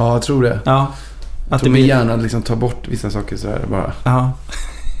liksom. Ja, jag tror det. Ja. Att det blir gärna liksom ta bort vissa saker så här bara. Ja.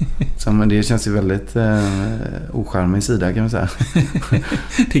 Så, men det känns ju väldigt ocharmig sida kan man säga.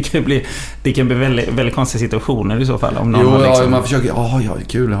 det kan bli väldigt, väldigt konstiga situationer i så fall om någon liksom... man försöker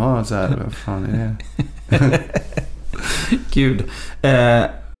kul så här, vad fan är det? Gud.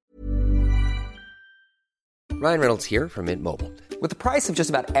 Ryan Reynolds here from Mint Mobile. With the price of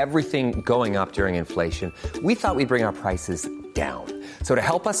just about everything going up during inflation, we thought we'd bring our prices down. So to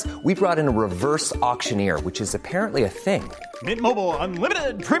help us, we brought in a reverse auctioneer, which is apparently a thing. Mint Mobile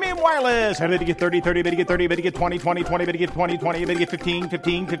Unlimited Premium Wireless. How to get 30, 30, bit to get 30, bit to get 20, 20, 20, bit to get 20, 20, bit to get 15,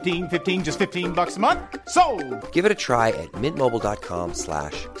 15, 15, 15, just $15 a month. Sold! Give it a try at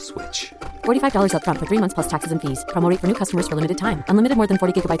mintmobile.com/switch. $45 up front for 3 months plus taxes and fees. Promo rate for new customers for limited time. Unlimited more than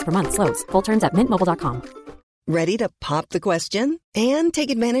 40 gigabytes per month. Slows full terms at mintmobile.com. Ready to pop the question and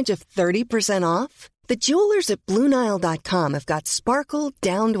take advantage of 30% off? The jewelers at BlueNile.com have got sparkle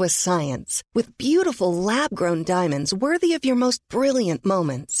down to a science with beautiful lab-grown diamonds worthy of your most brilliant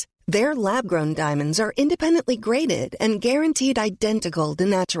moments. Their lab-grown diamonds are independently graded and guaranteed identical to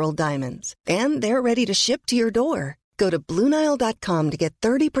natural diamonds. And they're ready to ship to your door. Go to BlueNile.com to get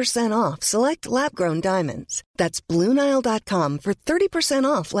 30% off select lab-grown diamonds. That's BlueNile.com for 30%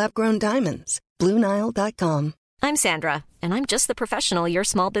 off lab-grown diamonds. BlueNile.com. I'm Sandra, and I'm just the professional your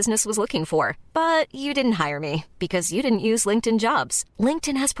small business was looking for. But you didn't hire me because you didn't use LinkedIn Jobs.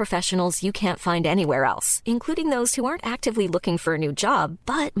 LinkedIn has professionals you can't find anywhere else, including those who aren't actively looking for a new job,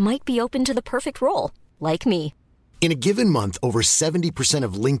 but might be open to the perfect role, like me. In a given month, over 70%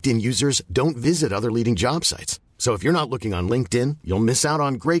 of LinkedIn users don't visit other leading job sites. So if you're not looking on LinkedIn, you'll miss out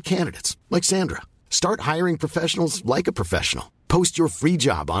on great candidates like Sandra. Start hiring professionals like a professional. Post your free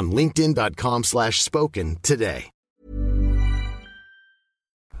job on linkedin.com/spoken today.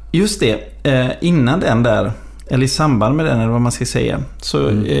 Just det, innan den där, eller i samband med den eller vad man ska säga,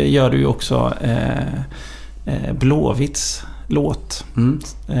 så gör du ju också Blåvitts låt.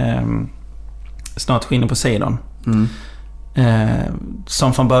 Snart skiner på Sejdon.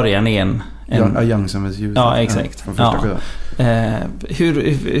 Som från början är en Young som ljus. Ja, exakt.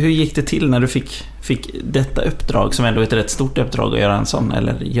 Hur gick det till när du fick detta uppdrag, som ändå är ett rätt stort uppdrag, att göra en sån,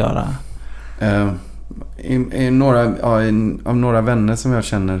 eller göra? Av några vänner som jag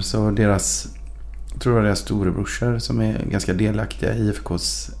känner, så deras storebrorsor som är ganska delaktiga i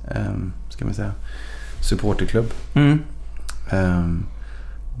IFKs ska man säga supporterklubb.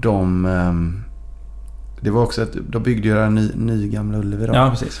 Det var också att de byggde ju en ny Gamla Ullevi då. Ja,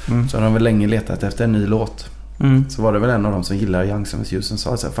 precis. Så har de väl länge letat efter en ny låt. Så var det väl en av dem som gillar Young som ljus som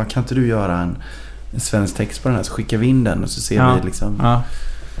sa så här, fan, kan inte du göra en svensk text på den här, så skickar vi in den och så ser vi liksom.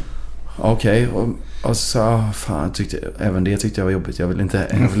 Okej. Och så fan, även det tyckte jag var jobbigt. Jag vill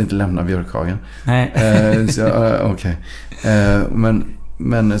inte lämna Björkhagen. Nej. Okej. Men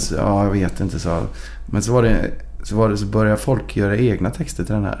jag vet inte så. Men så var det så började folk göra egna texter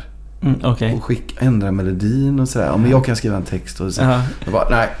till den här. Okay. Och ändra melodin och sådär. Men jag kan skriva en text och så. Jag bara,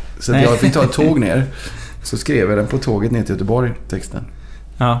 nej. Så jag fick ta ett tåg ner. Så skrev jag den på tåget ner till Göteborg, texten.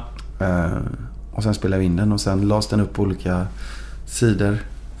 Ja. Och sen spelade jag in den och sen lades den upp på olika sidor.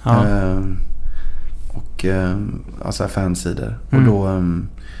 Ja. Och alltså fansidor. Och då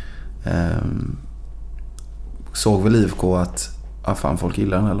såg väl IFK att fan, folk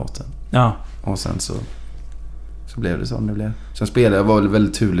gillar den här låten. Ja. Och sen så blev det som det blev. Sen spelade jag, var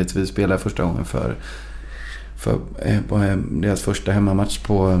väldigt turligt. Vi spelade första gången för deras första hemmamatch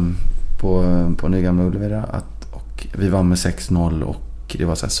på Nygamla Ullevi, och vi vann med 6-0 och det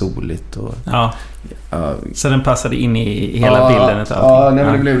var så här soligt och så den passade in i hela bilden utav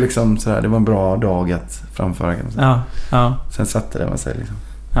men det blev liksom så här, det var en bra dag att framföra, kan man säga. Sen satte det man sig liksom.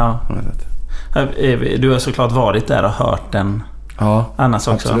 Du har såklart varit där och hört den. Annars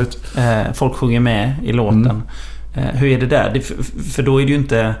också. Absolut. Folk sjunger med i låten. Hur är det där? För då är det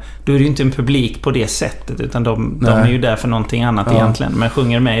ju inte en publik på det sättet, utan de är ju där för någonting annat egentligen, men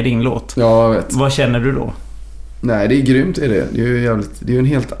sjunger med i din låt. Ja, jag vet. Vad känner du då? Nej, det är grymt, är det. Det är ju en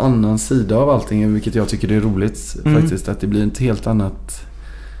helt annan sida av allting, vilket jag tycker det är roligt faktiskt, att det blir ett helt annat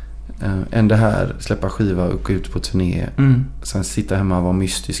än det här, släppa skiva och gå ut på turné, sen sitta hemma och vara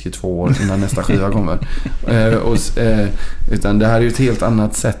mystisk i 2 år innan nästa skiva kommer. Utan det här är ju ett helt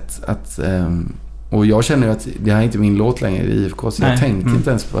annat sätt att och jag känner ju att det här är inte min låt längre i IFK, så jag tänkte inte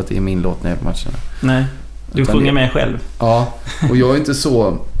ens på att det är min låt när jag är på matcherna. Nej, du sjunger med själv. Ja, och jag är inte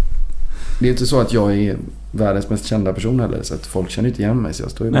så, det är inte så att jag är världens mest kända person heller, så att folk känner inte igen mig, så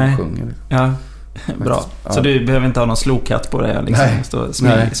jag står ju bara och sjunger. Ja, bra. Så du behöver inte ha någon slokhatt på dig liksom, stå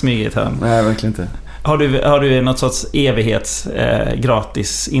smyga i ett hörn. Nej, verkligen inte. Har du något sorts evighets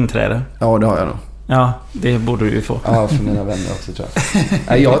gratis inträde? Ja, det har jag nog. Ja, det borde du ju få. Ja, för mina vänner också, tror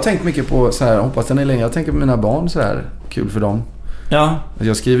jag. Jag har tänkt mycket på så här, hoppas den är länge. Jag tänker på mina barn så här, kul för dem. Ja.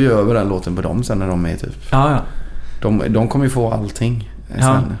 Jag skriver ju över den låten på dem sen när de är typ. Ja. De kommer ju få allting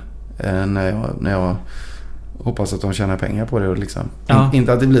sen. När jag hoppas att de tjänar pengar på det och liksom.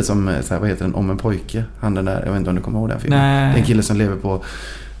 Inte att det blir som så här, vad heter den, Om en pojke. Han den där, jag vet inte om du kommer ihåg den filmen. Nej. Det är en kille som lever på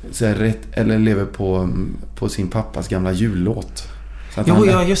så här, lever på sin pappas gamla jullåt.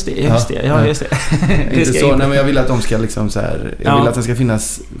 Just det. Just det. Inte så, nej, men jag vill att de ska liksom så här, jag vill att den ska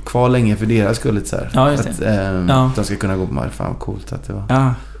finnas kvar länge för deras skull så här. Ja, just det. Att de ska kunna gå på mark. Fan, coolt att det var.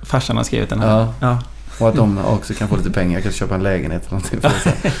 Ja, farsan har skrivit den här. Ja. Och att de också kan få lite pengar, kan köpa en lägenhet eller någonting för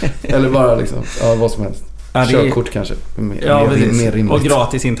det. Eller bara liksom, vad som helst. Körkort kanske. Mer rimligt. Och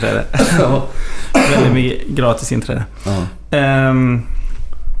gratis inträde. Väldigt mycket gratis inträde.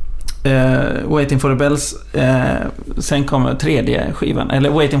 Waiting for the Bells, sen kommer 3:e skivan, eller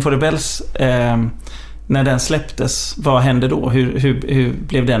Waiting for the Bells, när den släpptes, vad hände då? Hur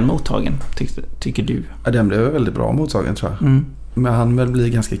blev den mottagen, tycker du? Ja, den blev väldigt bra mottagen, tror jag. Men han väl blir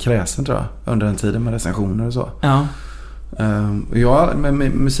ganska kräsen, tror jag, under den tiden med recensioner och så. Med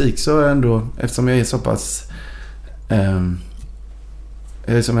musik så är ändå, eftersom jag är så pass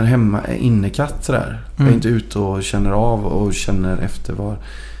jag är som en innekatt sådär. Jag är inte ute och känner av och känner efter var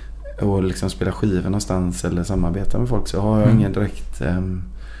och liksom spela skivor någonstans eller samarbeta med folk, så har jag ingen direkt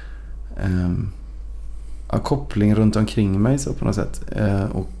koppling runt omkring mig så på något sätt.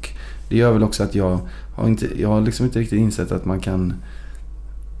 Och det gör väl också att jag har liksom inte riktigt insett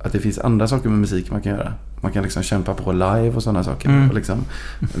att det finns andra saker med musik man kan göra. Man kan liksom kämpa på live och sådana saker och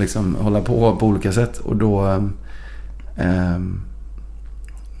liksom hålla på olika sätt, och då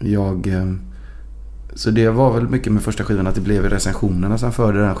så det var väl mycket med första skivan att det blev recensionerna som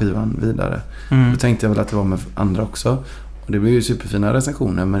förde den här skivan vidare. Då tänkte jag väl att det var med andra också. Och det blev ju superfina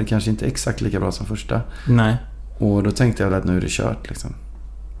recensioner, men det kanske inte exakt lika bra som första. Nej. Och då tänkte jag väl att nu är det kört liksom.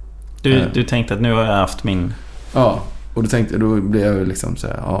 Du tänkte att nu har jag haft min... Ja, och då blev jag liksom så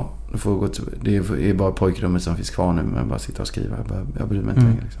här, då får gå till, det är bara pojkrummet som finns kvar nu, men bara sitta och skriva. Jag bryr mig inte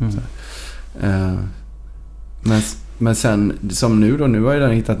längre liksom, så här. Men sen, som nu har jag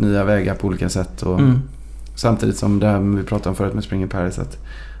redan hittat nya vägar på olika sätt, och samtidigt som det här vi pratade om förut med Spring in Paris, att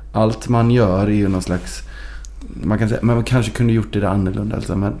allt man gör är ju någon slags, man kan säga, men man kanske kunde gjort det där annorlunda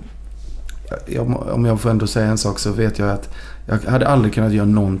alltså, men om jag får ändå säga en sak, så vet jag att jag hade aldrig kunnat göra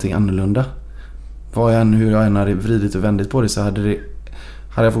någonting annorlunda. Hur jag än hade vridit och vändit på det, så hade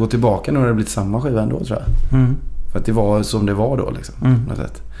jag fått gå tillbaka, nu hade det blivit samma skiva ändå, tror jag. För att det var som det var då liksom, på något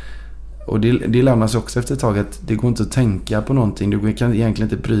sätt. Och det lämnas också efter ett tag, att det går inte att tänka på någonting. Du kan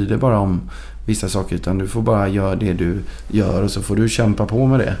egentligen inte bry dig bara om vissa saker, utan du får bara göra det du gör, och så får du kämpa på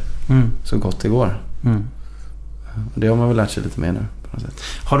med det så gott det går. Och det har man väl lärt sig lite mer nu på något sätt.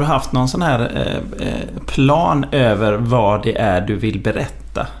 Har du haft någon sån här plan över vad det är du vill berätta?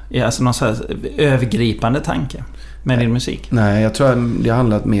 berätta? Alltså någon så här övergripande tanke med din musik? Nej, jag tror att det har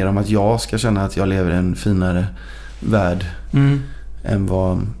handlat mer om att jag ska känna att jag lever i en finare värld än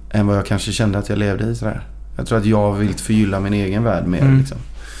vad jag kanske kände att jag levde i. Sådär. Jag tror att jag vill förgylla min egen värld mer. Liksom.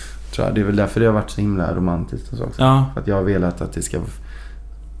 Tror jag. Det är väl därför det har varit så himla romantiskt och så också. Ja. För att jag har velat att det ska...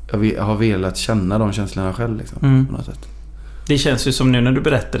 Jag har velat känna de känslorna själv liksom, på något sätt. Det känns ju som nu när du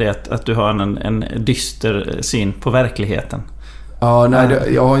berättar det att du har en dyster syn på verkligheten. Ja,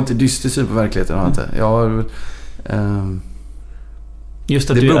 nej, jag har inte dyster syn på verkligheten. Har inte. Jag har...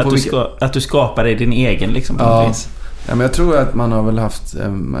 Just att du skapar dig din egen liksom, på något vis. Ja, men jag tror att man har väl haft...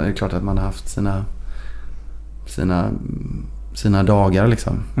 det är klart att man har haft sina dagar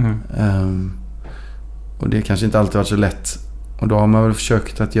liksom. Och det kanske inte alltid varit så lätt. Och då har man väl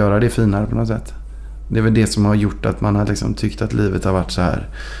försökt att göra det finare på något sätt. Det är väl det som har gjort att man har liksom tyckt att livet har varit så här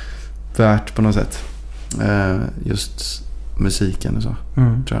värt på något sätt. Just musiken och så,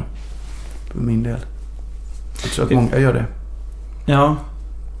 tror jag. För min del. Jag tror att många gör det. Ja.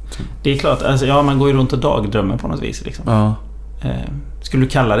 Det är klart, alltså, man går ju runt och dagdrömmer på något vis liksom. Ja. Skulle du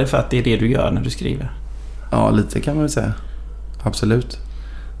kalla det för att det är det du gör när du skriver? Ja, lite kan man väl säga. Absolut.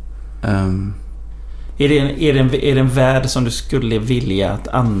 Är det en värld som du skulle vilja att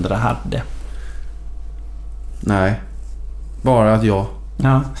andra hade? Nej. Bara att jag.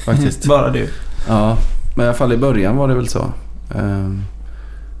 Ja, faktiskt. Bara du. Ja, men i alla fall i början var det väl så.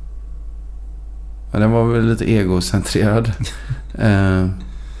 Den var väl lite egocentrerad.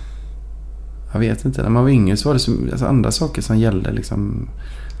 Jag vet inte. När man var yngre så var det så, andra saker som gällde liksom.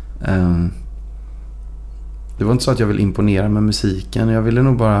 Det var inte så att jag ville imponera med musiken. Jag ville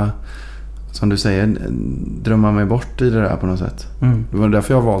nog bara, som du säger, drömma mig bort i det där på något sätt. Det var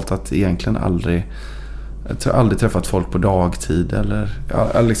därför jag har valt att egentligen aldrig träffat folk på dagtid. Eller, jag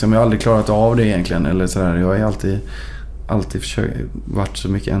har aldrig klarat av det egentligen. Eller så där. Jag har alltid varit så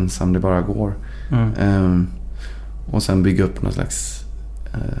mycket ensam det bara går. Och sen bygga upp någon slags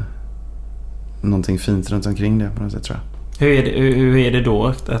någonting fint runt omkring det på något sätt, tror jag. Hur är det då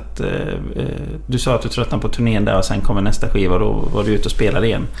att du sa att du tröttnade på turnén där och sen kommer nästa skiva och då var du ute och spelade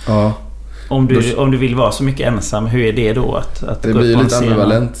igen? Ja. Om du vill vara så mycket ensam, hur är det då att det gå blir upp på lite en scen?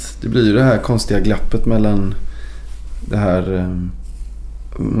 ambivalent. Det blir ju det här konstiga glappet mellan det här,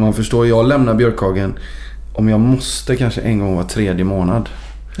 man förstår, jag lämnar Björkhagen om jag måste kanske en gång var 3:e månad.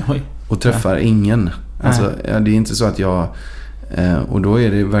 Oj. Och träffar ingen. Alltså, det är inte så att jag och då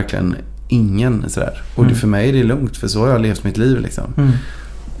är det verkligen ingen sådär. Och det, för mig är det lugnt, för så har jag levt mitt liv liksom.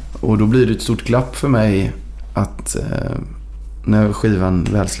 Och då blir det ett stort glapp för mig att när skivan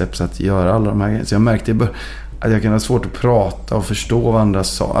väl släpps att göra alla de här grejerna. Så jag märkte att jag kan ha svårt att prata och förstå vad andra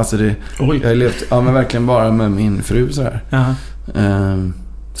sa. Alltså jag har levt men verkligen bara med min fru sådär.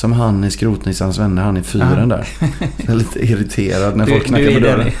 Som han i Skrotnissans vänner, han i fyren där. Jag är lite irriterad när folk knackar på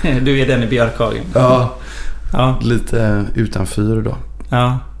dörren. Du är den i Björkhagen. Ja. Lite utan fyr då.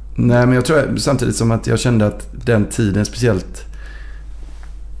 Ja. Nej, men jag tror samtidigt som att jag kände att den tiden speciellt...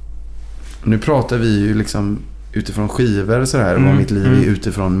 Nu pratar vi ju liksom utifrån skivor och sådär, vad mitt liv är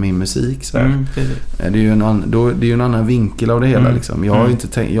utifrån min musik sådär. Det är ju en annan vinkel av det hela liksom.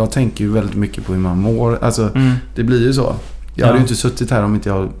 Jag tänker ju väldigt mycket på hur man mår. Alltså, det blir ju så. Jag hade ju inte suttit här om inte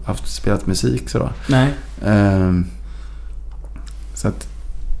jag haft spelat musik så då. Nej. Så att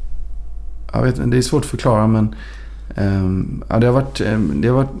jag vet inte, det är svårt att förklara, men det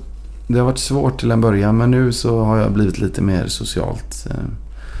har varit svårt till en början, men nu så har jag blivit lite mer socialt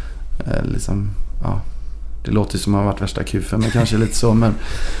liksom, det låter som att jag har varit värsta kufen, men kanske lite så, men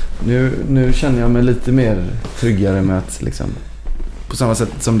nu känner jag mig lite mer tryggare med att liksom, på samma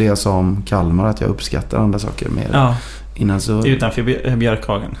sätt som det jag sa om Kalmar, att jag uppskattar andra saker mer. Innan så... Utanför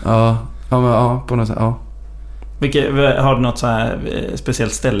Björkhagen. På något sätt, har du något så här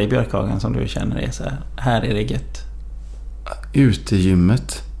speciellt ställe i Björkhagen som du känner är så här är det gött?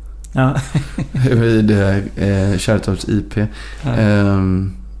 Utegymmet. Ja. Vid Kärrtorps IP.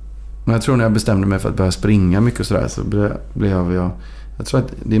 Men jag tror när jag bestämde mig för att börja springa mycket och sådär, så blev jag tror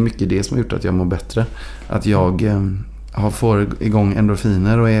att det är mycket det som har gjort att jag mår bättre. Att jag får igång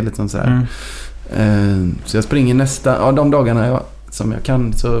endorfiner och är lite sådär. Så jag springer de dagarna som jag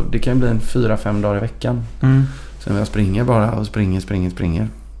kan, så det kan bli 4-5 dagar i veckan. Så jag springer bara och springer.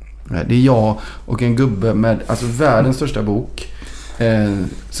 Det är jag och en gubbe med världens största bok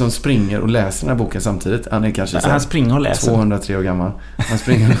som springer och läser den här boken samtidigt. Han är kanske han springer och läser. 203 år gammal. Han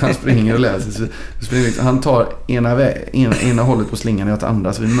springer och läser. Han tar ena hållet på slingan och jag tar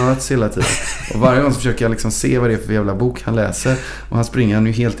andra, så vi möts hela tiden. Och varje gång så försöker jag liksom se vad det är för jävla bok han läser. Och han är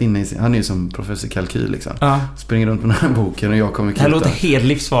ju helt inne i han är ju som professor Kalkyl liksom. Springer runt på den här boken och jag kommer Det här låter helt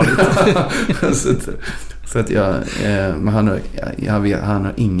livsfarligt. Så att men han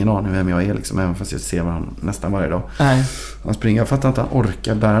har ingen aning vem jag är liksom, även fast jag ser honom nästan varje dag. Nej. Han springer, jag fattar inte att han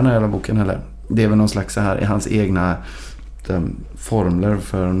orkar bära den här jävla boken heller. Det är väl någon slags så här i hans egna formler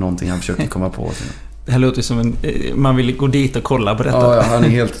för någonting han försöker komma på. Det här låter som man vill gå dit och kolla på detta. Ja, han är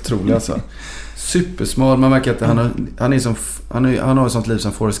helt otrolig alltså. Supersmart, man märker att han har ett sånt liv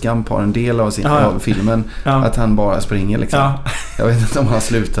som Forrest Gump har en del av av filmen, att han bara springer liksom. Jag vet inte om han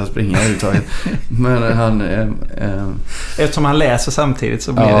slutar springa överhuvudtaget. Men han eftersom han läser samtidigt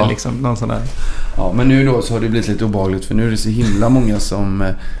så blir det liksom någon sån där. Ja, men nu då så har det blivit lite obehagligt, för nu är det så himla många som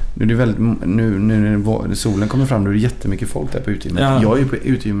nu är det väldigt, nu när solen kommer fram, då är det jättemycket folk där på utegymmet. Jag är ju på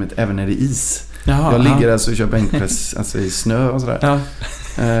utegymmet även när det är is. Jag ligger alltså och kör bänkpress alltså i snö och sådär.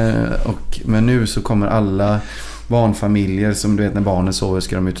 Men nu så kommer alla barnfamiljer som du vet, när barnen sover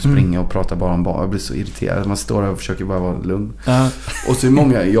ska de ut och springa och prata bara om barn. Jag blir så irriterad. Man står där och försöker bara vara lugn. Och så är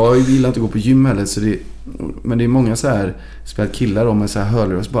många, jag vill inte gå på gym heller, så men det är många så här speciellt killar då, med så här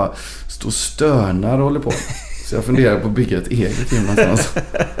hörlurar och bara står och stönar och håller på. Så jag funderar på att bygga ett eget gym någonstans.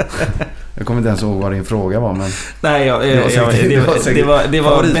 Jag kommer inte ens ihåg vad din fråga var, men nej, det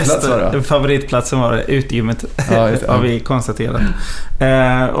var bästa favoritplatsen var utegymmet. Har vi konstaterat.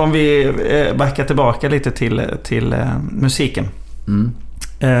 Om vi backar tillbaka lite till musiken.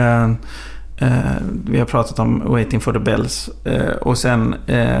 Vi har pratat om Waiting for the Bells, och sen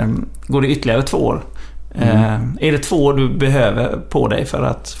går det ytterligare 2 år. Är det 2 år du behöver på dig för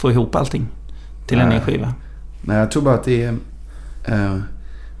att få ihop allting till en ny skiva? Nej, jag tror bara att det är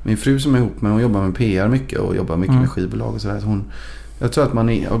min fru som är ihop med, hon jobbar med PR mycket och jobbar mycket med skivbolag och sådär. Jag tror att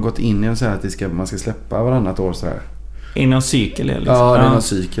man har gått in i en så här att man ska släppa varannat år sådär. I någon cykel liksom. Ja, det är någon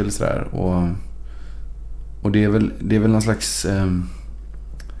cykel sådär. Och det är väl någon slags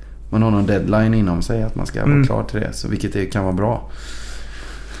man har någon deadline inom sig att man ska vara klar till det, så vilket kan vara bra.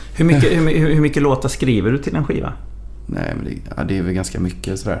 Hur mycket låtar skriver du till en skiva? Nej, men det är väl ganska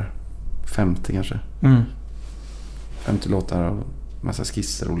mycket sådär. 50 kanske. 50 låtar och massa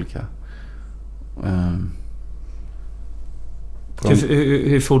skisser olika.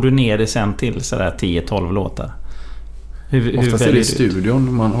 Hur får du ner det sen till sådär 10-12 låtar? Oftast är det i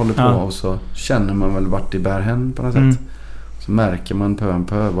studion man håller på och så känner man väl vart det bär hän på något sätt. Så märker man på en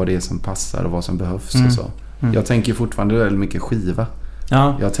på vad det är som passar och vad som behövs och så. Jag tänker fortfarande väldigt mycket skiva.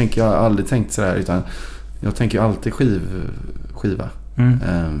 Jag har aldrig tänkt sådär, utan jag tänker alltid skiva.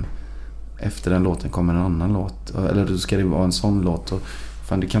 Efter den låten kommer en annan låt, eller då ska det vara en sån låt, och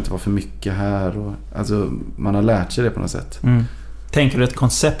fan, det kan inte vara för mycket här, och alltså man har lärt sig det på något sätt. Tänker du ett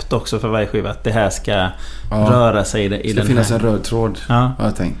koncept också för varje skiva, att det här ska röra sig i den här? Det ska finnas en röd tråd, har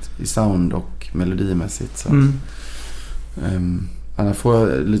jag tänkt, i sound och melodimässigt så. Annars får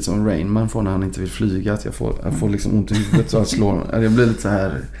jag lite som Rain Man får när han inte vill flyga, att jag får liksom ont i huvudet så att slår. Jag blir lite så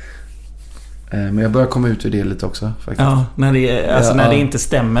här. Men jag börjar komma ut ur det lite också faktiskt. Ja, när det inte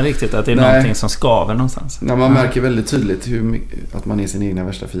stämmer riktigt, att det är någonting som skaver någonstans. När man märker väldigt tydligt att man är sin egna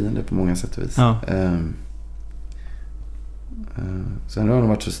värsta fiende på många sätt och vis. Sen har jag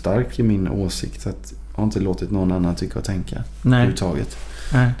varit så stark i min åsikt att jag har inte låtit någon annan tycka och tänka överhuvudtaget.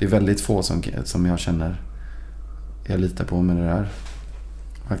 Det är väldigt få som jag känner jag litar på med det där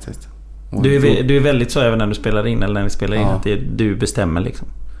faktiskt. Du är väldigt så även när du spelar in, eller när ni spelar in, att det är du bestämmer liksom.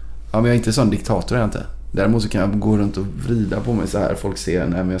 Ja, men jag är inte sån diktator, är jag inte. Däremot så kan jag gå runt och vrida på mig så här. Folk ser,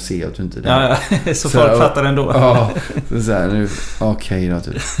 nej men jag ser att du inte är där. Så folk fattar ändå. Ja, så här nu. Okej då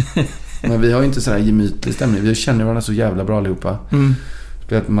typ. Men vi har ju inte så här gemytlig stämning. Vi känner varandra så jävla bra allihopa.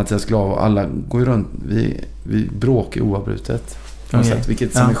 Spelat med Mattias Glav och alla går ju runt. Vi bråkar oavbrutet.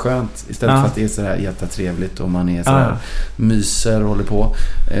 Vilket som är skönt. Istället för att det är så här jättetrevligt och man är så här myser och håller på.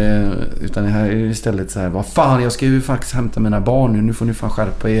 Utan det här är istället så här, vad fan, jag ska ju faktiskt hämta mina barn nu får ni fan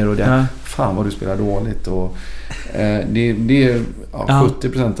skärpa er, och det fan vad du spelar dåligt, och det är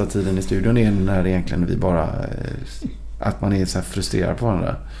 70% av tiden i studion är när egentligen vi bara att man är så här frustrerad på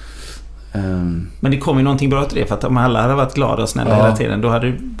varandra. Men det kommer ju någonting bra till det, för att om alla hade varit glada och snälla hela tiden, då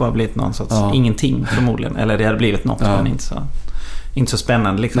hade det bara blivit någon sorts ingenting förmodligen, eller det hade blivit något men inte så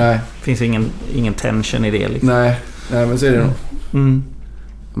spännande liksom. Det finns ingen tension i det liksom. Nej, men så är det nog.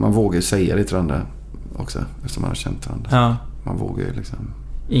 Man vågar ju säga det till varandra också, eftersom man har känt varandra. Man vågar ju liksom.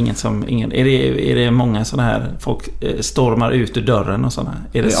 Är det många sådana här folk stormar ut ur dörren och sådana?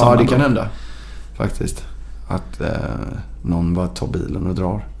 Är det det kan hända faktiskt, att någon bara tar bilen och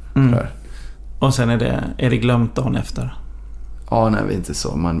drar. Och sen är det glömt dagen efter. Nej, det är inte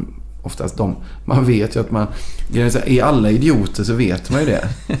så. Man vet ju att är alla idioter så vet man ju det.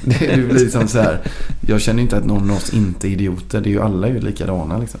 Det blir liksom så här. Jag känner inte att någon av oss inte är idioter. Det är ju alla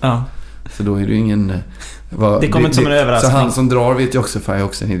likadana liksom. Så då är det ju ingen... det kommer inte som en överraskning. Så han som drar vet ju också för jag är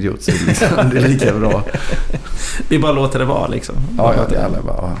också en idiot. Så liksom, det är lika bra. Det är bara låter det vara liksom. Ja, det är alla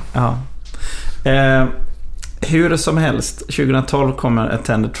bara. Ja. Hur som helst, 2012 kommer A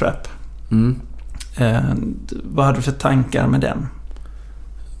Tender Trap. Vad hade du för tankar med den?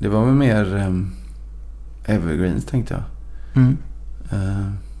 Det var väl mer evergreens tänkte jag.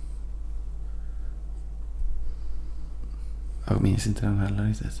 Jag minns inte den heller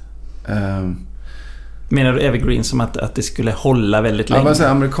riktigt. Menar du evergreen som att det skulle hålla väldigt länge? Ja, men så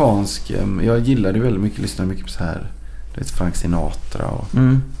här amerikansk. Jag gillade väldigt mycket, lyssnade mycket på så här, du vet, Frank Sinatra och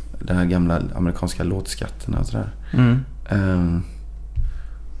den här gamla amerikanska låtskatterna och sådär.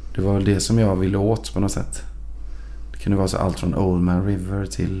 Det var det som jag ville åt på något sätt. Det kunde vara så allt från Old Man River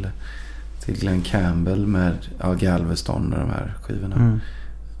till Glenn Campbell med Galveston och de här skivorna.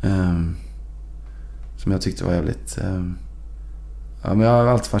 Som jag tyckte var jävligt... ja, men jag har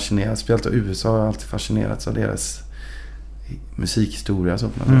alltid fascinerats. Speciellt av USA har jag alltid fascinerats av deras musikhistoria så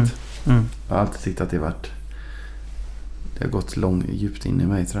på något sätt. Jag har alltid tyckt att det har gått djupt in i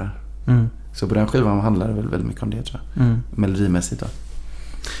mig tror jag. Så på den skivan handlar det väl väldigt mycket om det tror jag. Melodimässigt då.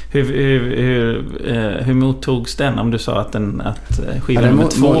 Hur mottogs den om du sa att skiva nummer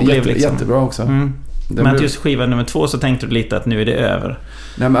 2 blev liksom... Jättebra också. Men att just skiva nummer 2 så tänkte du lite att nu är det över.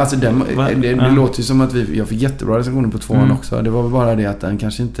 Nej men alltså det låter ju som att jag fick jättebra recensioner på 2:an också. Det var väl bara det att den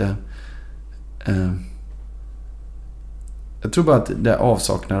kanske inte... jag tror bara att det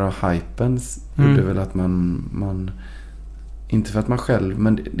avsaknaden av hypen gjorde väl att man inte för att man själv,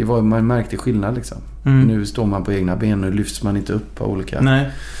 men det var man märkte skillnad liksom. Nu står man på egna ben och lyfts man inte upp på olika.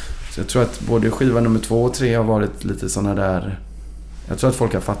 Nej. Så jag tror att både skiva nummer 2 och 3 har varit lite såna där. Jag tror att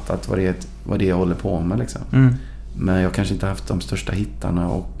folk har fattat vad det håller på med liksom. Men jag kanske inte haft de största hittarna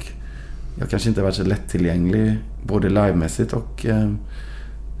och jag kanske inte varit så lättillgänglig både livemässigt och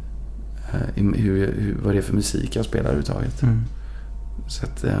vad det är för musik jag spelar överhuvudtaget. Så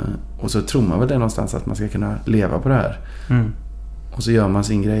att, och så tror man väl det någonstans att man ska kunna leva på det här. Och så gör man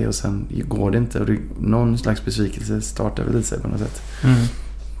sin grej och sen går det inte och någon slags besvikelse startar väl i sig på något sätt.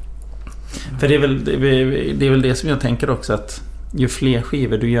 För det är väl det som jag tänker också, att ju fler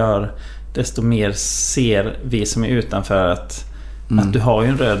skivor du gör desto mer ser vi som är utanför att du har ju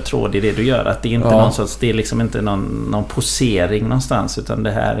en röd tråd i det du gör, att det är inte någon sorts, det är liksom inte någon posering någonstans, utan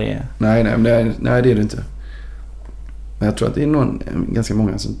det här är... Nej, det är det inte. Men jag tror att det är ganska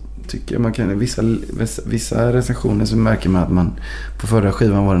många som tycker man kan, vissa recensioner så märker man att man på förra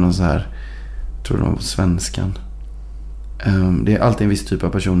skivan var det någon så här, tror det var på Svenskan. Det är alltid en viss typ av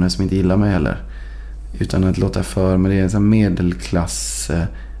personer som inte gillar mig heller, utan att låta för, men det är en sån medelklass,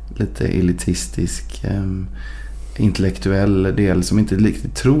 lite elitistisk, intellektuell del som inte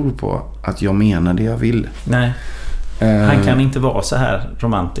riktigt tror på att jag menar det jag vill. Nej. Han kan inte vara så här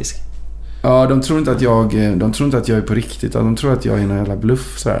romantisk. Ja, de tror inte att jag är på riktigt. De tror att jag är en jävla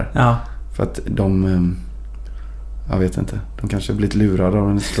bluff så här. Ja. För att jag vet inte. De kanske har blivit lurade av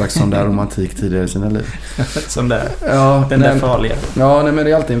en slags sån där romantik tidigare i sina liv. Sån där. Ja, den där farliga. Ja, nej, men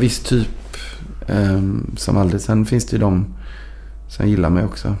det är alltid en viss typ som aldrig. Sen finns det ju de som gillar mig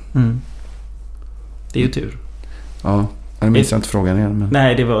också. Det är ju tur. Ja, jag minns inte frågan igen. Men...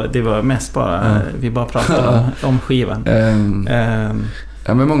 Nej, det var mest bara vi bara pratade om skivan.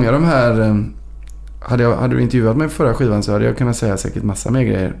 Ja, men många av de här hade du intervjuat mig på förra skivan så hade jag kunnat säga säkert massa mer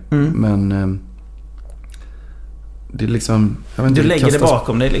grejer. Men det är liksom, jag vet inte, du lägger det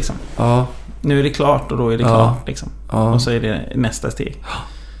bakom dig liksom. Ja. Nu är det klart och då är det klart liksom. Ja. Och så är det nästa steg.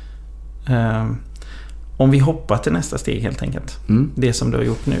 Om vi hoppar till nästa steg helt enkelt. Det som du har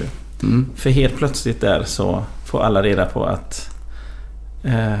gjort nu. För helt plötsligt där så får alla reda på att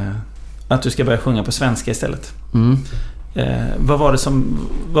du ska börja sjunga på svenska istället. Vad var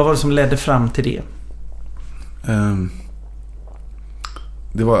det som ledde fram till det?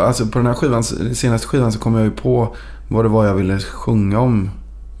 Det var alltså på den här skivan, senaste skivan, så kom jag ju på vad det var jag ville sjunga om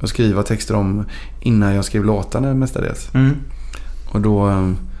och skriva texter om innan jag skrev låtarna mestadels. Och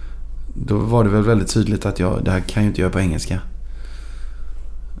då var det väl väldigt tydligt att det här kan jag inte göra på engelska.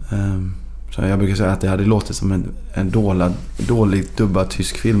 Så jag brukar säga att det hade låtit som en dåligt dubbad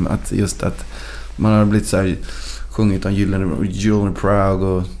tysk film, att just att man hade blivit så här sjungit om Gyllene Prague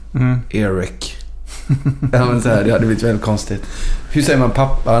och Eric. Ja, men så här, det hade blivit väldigt konstigt. Hur säger man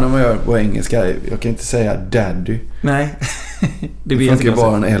pappa när man gör på engelska? Jag kan inte säga daddy. Nej. Det funkar ju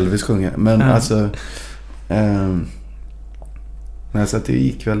bara en Elvis sjunger. Men alltså nej, så att det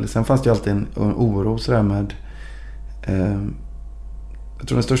gick väl. Sen fanns det ju alltid en oro så där med jag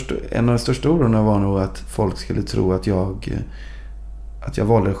tror en av de största ororna var nog att folk skulle tro att jag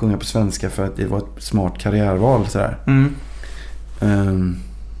valde att sjunga på svenska för att det var ett smart karriärval så där.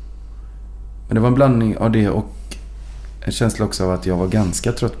 Men det var en blandning av det och en känsla också av att jag var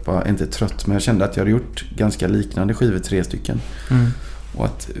ganska trött på, inte trött, men jag kände att jag hade gjort ganska liknande skivor, 3 stycken. Och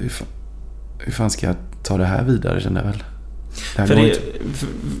att hur fan ska jag ta det här vidare, kände jag väl.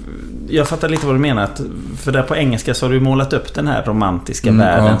 Jag fattar lite vad du menar, för där på engelska så har du målat upp den här romantiska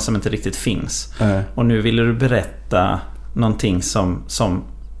världen som inte riktigt finns. Och nu ville du berätta någonting som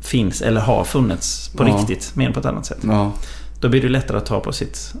finns eller har funnits på riktigt, mer på ett annat sätt. Ja. Då blir det lättare att ta på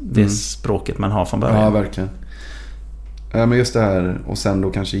det språket man har från början. Ja, verkligen. Men just det här, och sen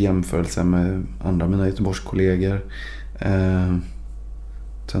då kanske jämförelse med andra mina Göteborgskollegor.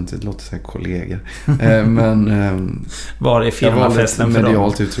 Töntigt låter sig kollegor. Men var är firmafesten för dem?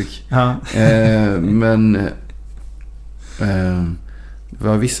 Medialt uttryck. Ja. Men det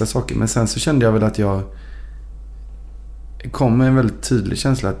var vissa saker. Men sen så kände jag väl att jag kom med en väldigt tydlig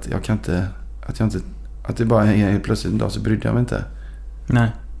känsla att att det bara helt plötsligt en dag så brydde jag mig inte. Nej.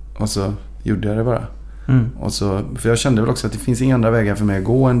 Och så gjorde jag det bara. Och så, för jag kände väl också att det finns inga andra vägar för mig att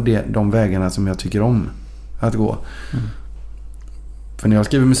gå än de vägarna som jag tycker om att gå. För när jag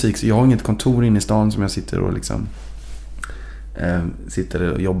skriver musik så jag har inget kontor inne i stan som jag sitter och liksom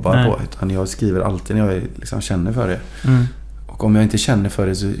sitter och jobbar på, utan jag skriver alltid när jag liksom känner för det. Och om jag inte känner för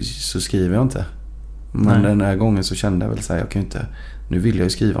det så skriver jag inte. Men den här gången så kände jag väl så här, jag kan inte, nu vill jag ju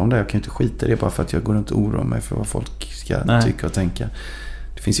skriva om det, jag kan inte skita i det bara för att jag går runt och oroar mig för vad folk ska tycka och tänka.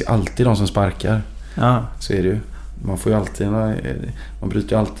 Det finns ju alltid de som sparkar. Ja. Så är det ju. Man får ju alltid man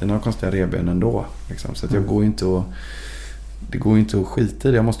bryter ju alltid några konstiga revben ändå liksom. Så att jag går inte och det går inte att skita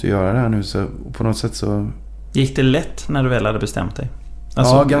i det. Jag måste ju göra det här nu, så på något sätt så gick det lätt när du väl hade bestämt dig?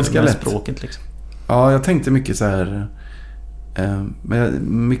 Alltså, ja, ganska lätt. Språket liksom. Ja, jag tänkte mycket så här, men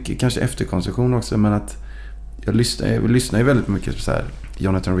mycket kanske efterkonstruktion också, men att jag lyssnar ju väldigt mycket på så här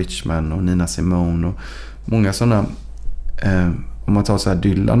Jonathan Richman och Nina Simone och många sådana, om man tar så här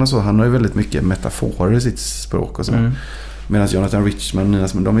Dylan och så, han har ju väldigt mycket metaforer i sitt språk och så. Medan Jonathan Richman och Nina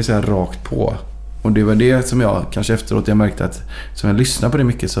Simone, de är så här rakt på. Och det var det som jag kanske efteråt jag märkte att som jag lyssnade på det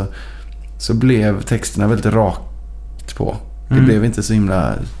mycket så blev texterna väldigt rakt på. Det blev inte så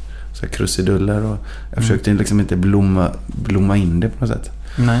himla så här krusiduller, och jag försökte liksom inte blomma in det på något sätt.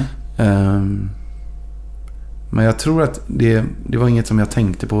 Nej. Men jag tror att det var inget som jag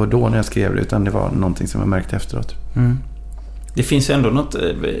tänkte på då när jag skrev det, utan det var någonting som jag märkte efteråt. Det finns ju ändå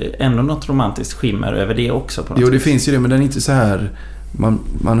något romantiskt skimmer över det också på något sätt. Det sätt. finns ju det, men den är inte så här.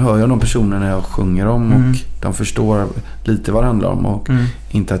 Man hör ju de personerna jag sjunger om och de förstår lite vad det handlar om, och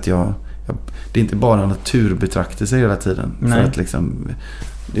inte att jag det är inte bara naturbetraktelse hela tiden. Nej. För att liksom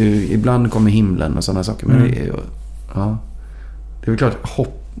ibland kommer himlen och sådana saker, men det är väl klart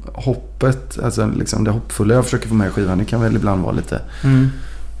hoppet, alltså liksom det hoppfulla jag försöker få med i skivan, det kan väl ibland vara lite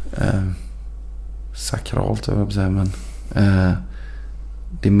sakralt, jag vill säga, men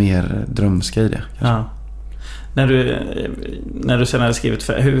det är mer drömska i det kanske. Ja. När du sen hade skrivit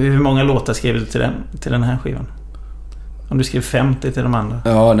hur många låtar skrev du till den här skivan? Om du skrev 50 till de andra?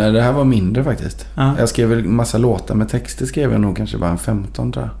 Ja, nej, det här var mindre faktiskt. Ja. Jag skrev en massa låtar, med texter skrev jag nog kanske bara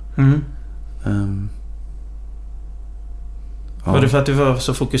 15, tror jag. Var det för att du var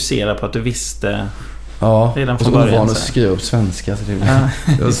så fokuserad på att du visste redan från början? Ja, och så ovan att skriva upp svenska, så det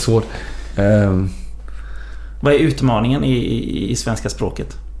var svårt. Vad är utmaningen i svenska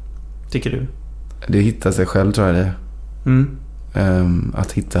språket, tycker du? Det hittar sig själv, tror jag det.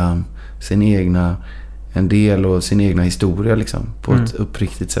 Att hitta en del och sin egna historia liksom, på ett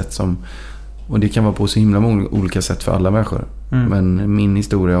uppriktigt sätt och det kan vara på så himla många olika sätt för alla människor. Men min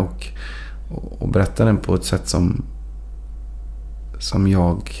historia och berätta den på ett sätt som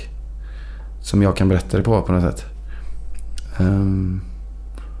jag kan berätta det på något sätt.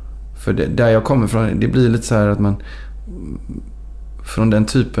 För där jag kommer från, det blir lite så här att man från den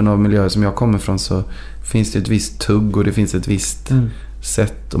typen av miljö som jag kommer från, så finns det ett visst tugg och det finns ett visst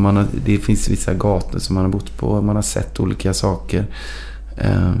sätt, och det finns vissa gator som man har bott på, och man har sett olika saker.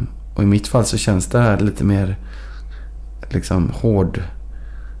 Och i mitt fall så känns det här lite mer liksom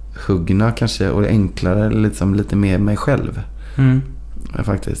hårdhuggna kanske, och enklare, liksom lite mer mig själv.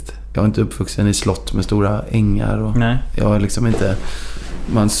 Faktiskt. Jag är inte uppvuxen i slott med stora ängar, och jag är liksom inte,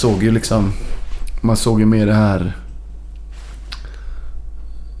 man såg ju mer det här,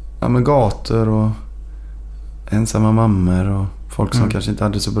 med gator och ensamma mammor och folk som kanske inte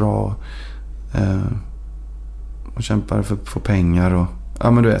hade så bra och kämpade för att få pengar och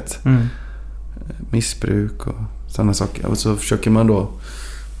men du vet, missbruk och sådana saker. Och så försöker man då,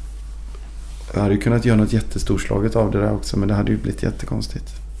 jag hade ju kunnat göra något jättestorslaget av det där också, men det hade ju blivit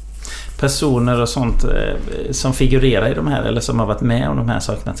jättekonstigt. Personer och sånt som figurerar i de här, eller som har varit med om de här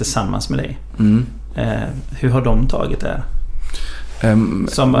sakerna tillsammans med dig, hur har de tagit det här?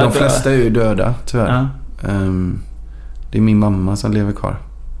 De flesta är ju döda, tyvärr. Det är min mamma som lever kvar.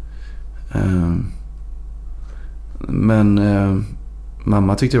 Men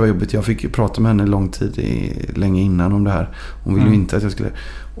mamma tyckte det var jobbigt. Jag fick ju prata med henne lång tid, länge innan om det här. Hon ville ju inte att jag skulle...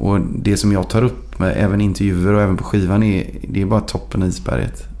 Och det som jag tar upp med även intervjuer och även på skivan det är bara toppen av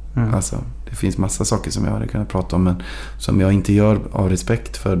isberget. Alltså, det finns massa saker som jag hade kunnat prata om, men som jag inte gör av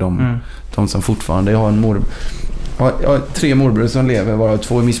respekt för de som fortfarande... Jag har 3 morbröder som lever, varav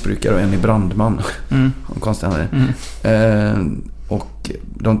 2 är missbrukare och en är brandman. Konstigt han är. Och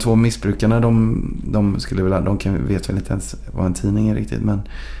de 2 missbrukarna, de vet väl inte ens vad en tidning är riktigt, men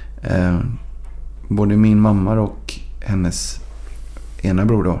både min mamma och hennes ena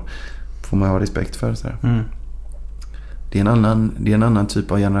bror då får man ha respekt för. Så det är en annan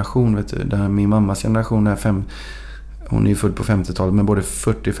typ av generation, vet du. Där min mammas generation är hon är ju född på 50-talet, men både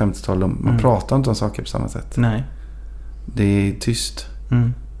 40- och 50-tal, man pratar inte om saker på samma sätt. Nej. Det är tyst.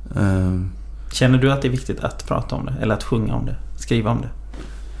 Känner du att det är viktigt att prata om det? Eller att sjunga om det? Skriva om det?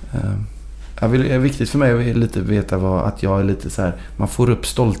 Det är viktigt för mig att lite veta att jag är lite så här, man får upp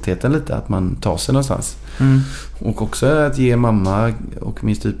stoltheten lite, att man tar sig någonstans. Och också att ge mamma och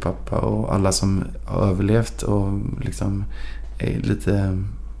min styvpappa och alla som har överlevt och liksom är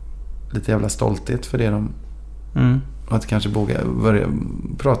lite jävla stolthet för det de... Och att kanske våga börja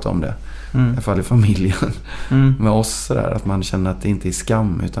prata om det. I alla fall i familjen. Med oss sådär, att man känner att det inte är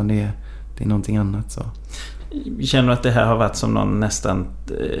skam, utan det är någonting annat. Så. Känner du att det här har varit som någon nästan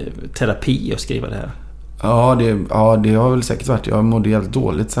terapi att skriva det här? Ja, det har väl säkert varit. Jag mådde helt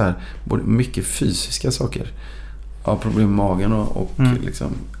dåligt så här. Både mycket fysiska saker. Ja, problem med magen och liksom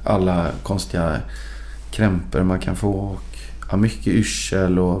alla konstiga krämpor man kan få. Och mycket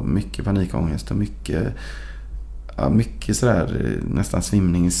yrsel och mycket panikångest och mycket sådär nästan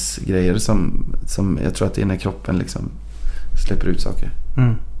svimningsgrejer som jag tror att det är när kroppen liksom släpper ut saker.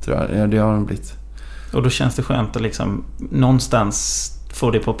 Tror jag. Det har den blivit. Och då känns det skönt att liksom någonstans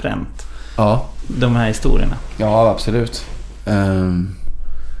få det på pränt. Ja. De här historierna. Ja, absolut.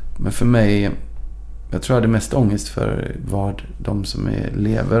 Men för mig, jag tror jag hade mest ångest för vad de som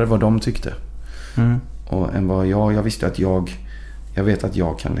lever, vad de tyckte. Och än vad jag visste att jag vet att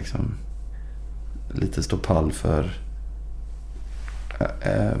jag kan liksom lite stå pall för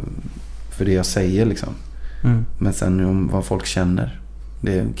det jag säger liksom. Men sen om vad folk känner,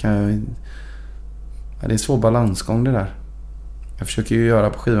 det är en svår balansgång det där. Jag försöker ju göra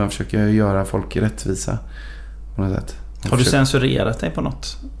på skivan, försöker göra folk rättvisa på något sätt. Har du censurerat dig på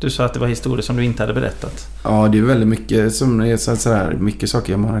något? Du sa att det var historier som du inte hade berättat. Ja, det är väldigt mycket som är sådär, mycket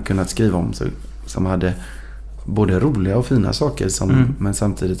saker man har kunnat skriva om som hade både roliga och fina saker men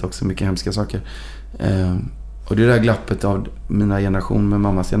samtidigt också mycket hemska saker. Och det där glappet av mina generation med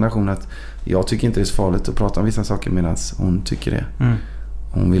mammas generation, att jag tycker inte det är så farligt att prata om vissa saker medan hon tycker det.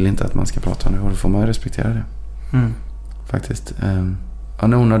 Hon vill inte att man ska prata om det, och då får man respektera det. Faktiskt.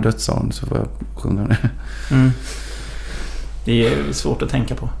 När hon har dödsån så får jag sjunga det. Det är svårt att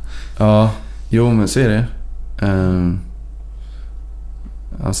tänka på. Ja, jo men så är det.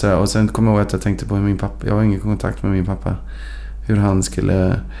 Alltså, och sen kommer jag ihåg att jag tänkte på min pappa. Jag har ingen kontakt med min pappa. Hur han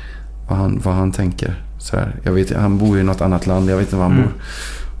skulle... Vad han tänker. Så här. Jag vet, han bor i något annat land. Jag vet inte var han bor.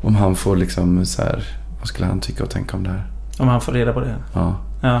 Om han får liksom så här... Vad skulle han tycka och tänka om det här? Om han får reda på det? Ja.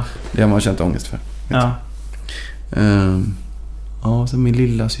 Det har man känt ångest för. Ja. Ja, så min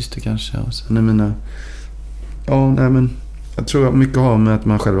lilla syster kanske. Och sen är mina... Ja, nej men... Jag tror att mycket har med att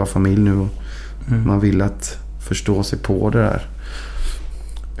man själv har familj nu. Och man vill att förstå sig på det där.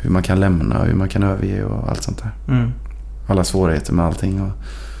 Hur man kan lämna, hur man kan överge och allt sånt där. Alla svårigheter med allting.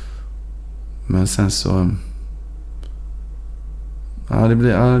 Men sen så... Ja, det blir...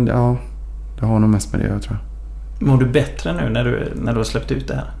 Ja, det har nog mest med det, jag tror. Mår du bättre nu när du har släppt ut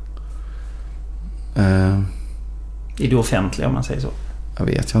det här? I det offentliga, om man säger så. Jag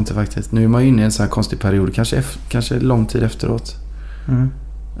vet inte faktiskt. Nu är man inne i en sån här konstig period. Kanske lång tid efteråt.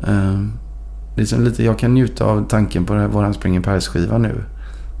 Det är som lite, jag kan njuta av tanken på våran Spring Paris-skiva nu.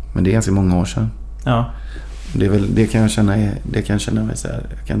 Men det är ganska många år sedan. Ja. Det kan jag känna mig så här.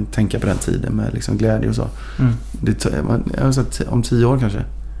 Jag kan tänka på den tiden med liksom glädje och så. Om 10 år kanske.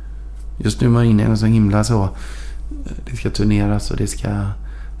 Just nu är man inne i en så himla så. Det ska turneras och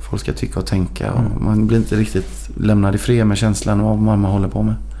folk ska tycka och tänka. Och man blir inte riktigt lämnad i fred med känslan av vad man håller på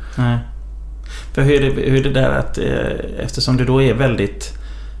med. Nej. För hur är det där att eftersom det då är väldigt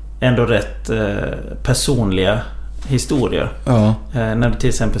ändå rätt personliga historier. Ja. När du till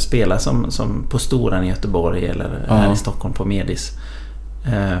exempel spelar som på Storan i Göteborg eller här i Stockholm på Medis.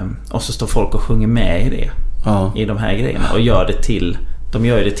 Och så står folk och sjunger med i det. Ja. I de här grejerna. Och de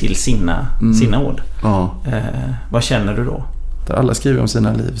gör det till sina ord. Ja. Vad känner du då? Där alla skriver om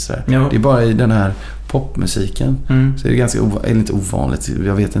sina liv så här. Ja. Det är bara i den här popmusiken så är det ganska eller inte ovanligt,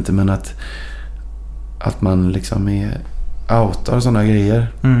 jag vet inte, men att man liksom är outar och sådana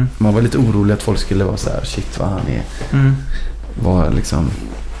grejer. Man var lite orolig att folk skulle vara så här, shit vad han är.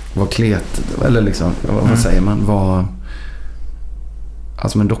 Var klet eller liksom vad säger man, var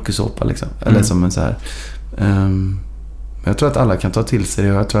alltså en dokusåpa liksom, eller som en så här. Jag tror att alla kan ta till sig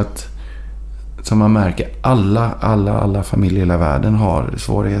det, och jag tror att som man märker alla familjer i hela världen har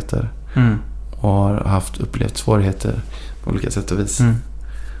svårigheter och har upplevt svårigheter på olika sätt och vis.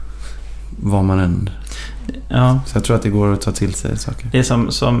 Vad man än. Ja. Så jag tror att det går att ta till sig saker. Det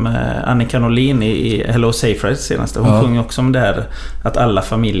är som Annika Norlin i Hello Safe Ride senaste. Hon sjunger också om det här att alla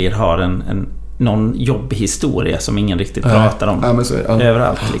familjer har någon jobbig historia som ingen riktigt pratar om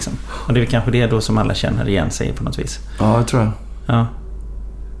överallt liksom. Och det är kanske det då som alla känner igen sig på något vis. Ja, jag tror jag. Ja.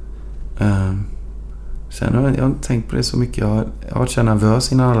 Sen har jag inte tänkt på det så mycket. Jag har varit så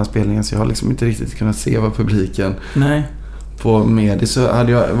nervös innan alla spelningar, så jag har liksom inte riktigt kunnat se vad publiken på med. Så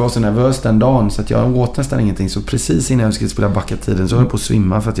var så nervös den dagen så att jag åt nästan ingenting. Så precis innan jag skulle spela backa-tiden så höll jag på att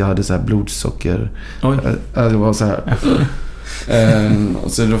svimma för att jag hade så här blodsocker. Oj. Det var så här.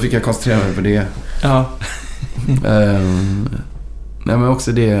 Och så då fick jag koncentrera mig på det. Ja. Nej, men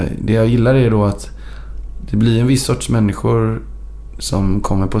också det jag gillar är då att det blir en viss sorts människor som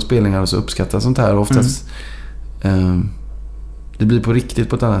kommer på spelningar och så uppskattar sånt här. Oftast det blir på riktigt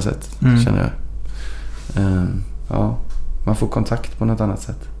på ett annat sätt, känner jag. Ja, man får kontakt på något annat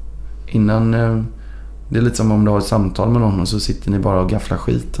sätt. Innan det är lite som om du har ett samtal med någon och så sitter ni bara och gafflar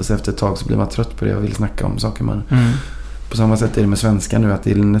skit, och så efter ett tag så blir man trött på det och vill snacka om saker man. På samma sätt är det med svenska nu, att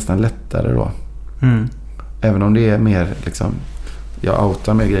det är nästan lättare då. Även om det är mer liksom, jag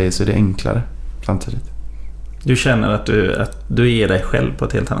outar med grejer, så är det enklare samtidigt. Du känner att du är dig själv på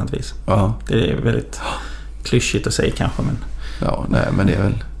ett helt annat vis. Ja. Det är väldigt klyschigt att säga kanske, men ja, nej, men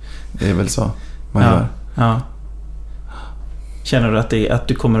det är väl så man gör. Ja. Känner du att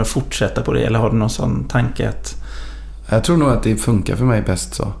du kommer att fortsätta på det, eller har du någon sån tanke att... Jag tror nog att det funkar för mig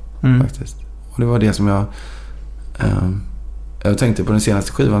bäst så faktiskt. Och det var det som jag tänkte på den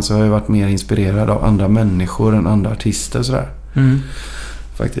senaste skivan, så har jag varit mer inspirerad av andra människor än andra artister och sådär.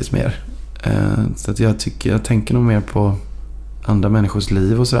 Faktiskt mer. Så att jag tänker nog mer på andra människors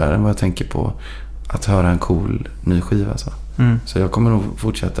liv och sådär än vad jag tänker på att höra en cool ny skiva så. Så jag kommer nog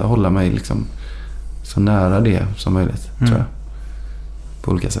fortsätta hålla mig liksom så nära det som möjligt, tror jag,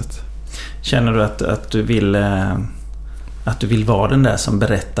 på olika sätt. Känner du att du vill vara den där som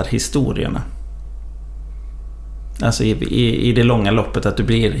berättar historierna? Alltså i det långa loppet, att du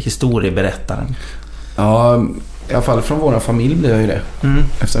blir historieberättaren? Ja, i alla fall från våra familj blir jag ju det.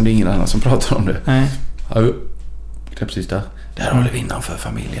 Eftersom det är ingen annan som pratar om det. Nej. Greppsista. Där håller vi innanför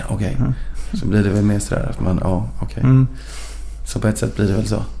familjen. Okej. Så blir det väl mer sådär att man, okej. Så på ett sätt blir det väl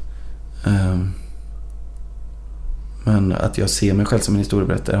så. Men att jag ser mig själv som en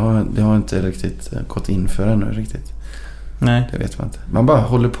historieberättare, det har inte riktigt gått in för ännu riktigt. Nej. Det vet man inte. Man bara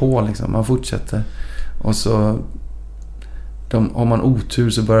håller på liksom. Man fortsätter. Och så om man otur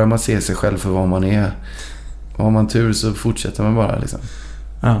så börjar man se sig själv för vad man är. Och har man tur så fortsätter man bara liksom.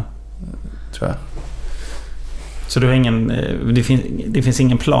 Ja. Tror jag. Så du har det finns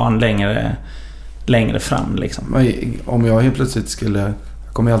ingen plan längre fram liksom? Om jag helt plötsligt jag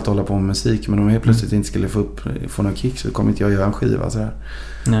kommer alltid hålla på med musik, men om jag helt plötsligt inte skulle få någon kick, så kommer inte jag göra en skiva så här.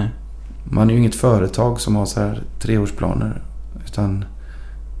 Nej. Man är ju inget företag som har så här 3-årsplaner, utan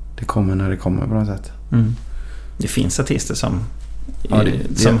det kommer när det kommer på något sätt. Det finns artister som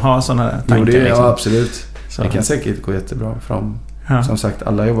har sådana tankar. Jo, liksom. Ja, absolut. Så. Det kan säkert gå jättebra fram. Ja. Som sagt,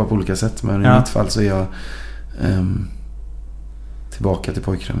 alla jobbar på olika sätt, men i mitt fall så är jag tillbaka till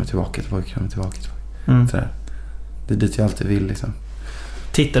pojkrummet. Så där. Det är dit jag alltid vill liksom.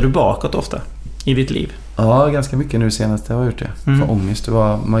 Tittar du bakåt ofta i ditt liv? Ja, ganska mycket nu senast jag har gjort det. För ångest, det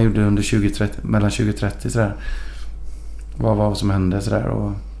var man gjorde under mellan 20-30 sådär. Vad var som hände sådär,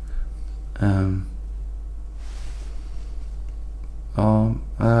 och jag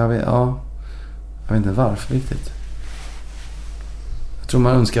vet inte varför riktigt. Jag tror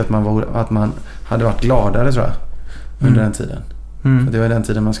man önskar att man hade varit gladare, tror jag, under den tiden. För det var den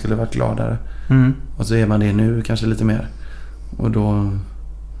tiden man skulle varit gladare. Och så är man det nu kanske lite mer. Och då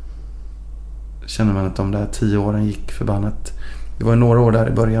känner man att de där 10 åren gick förbannat. Det var några år där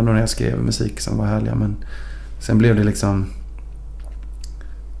i början när jag skrev musik som var härliga, men sen blev det liksom,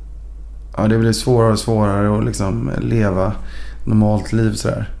 det blev svårare och svårare att liksom leva normalt liv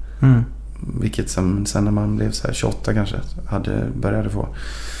sådär. Vilket sen när man blev så här 28 kanske började få.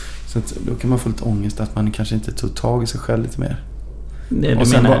 Så att då kan man få lite ångest att man kanske inte tog tag i sig själv lite mer.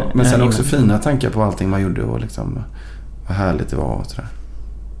 Men sen också fina tankar på allting man gjorde och liksom vad härligt det var och sådär.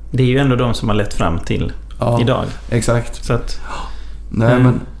 Det är ju ändå de som har lett fram till idag. Exakt. Så att, nej,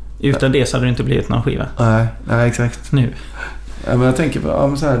 men utan det så hade det inte blivit någon skiva. Nej, exakt. Nu. Ja, men jag tänker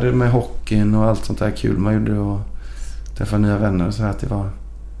på så här, det med hockeyn och allt sånt där kul man gjorde och träffa nya vänner och så här, att det var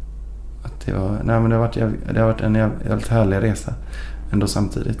nej, men det har varit en jävligt härlig resa ändå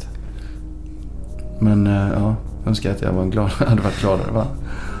samtidigt. Men jag önskar att jag hade varit gladare, va?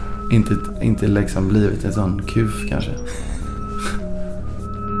 Inte liksom blivit en sån kuf kanske.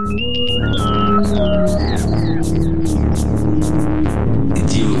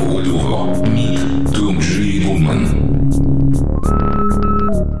 Dialogduo med Tung Woman.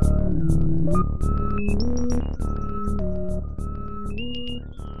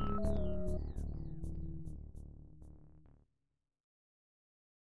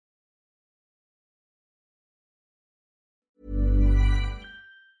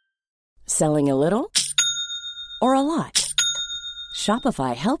 Selling a little or a lot?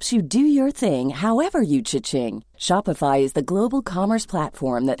 Shopify helps you do your thing however you cha-ching. Shopify is the global commerce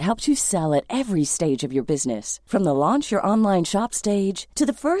platform that helps you sell at every stage of your business. From the launch your online shop stage to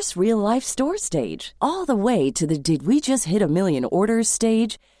the first real-life store stage, all the way to the did we just hit a million orders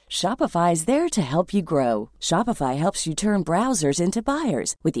stage. Shopify is there to help you grow. Shopify helps you turn browsers into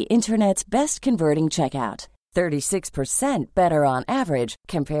buyers with the internet's best converting checkout. 36% better on average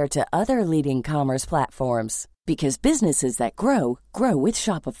compared to other leading commerce platforms. Because businesses that grow, grow with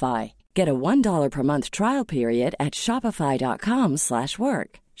Shopify. Get a $1 per month trial period at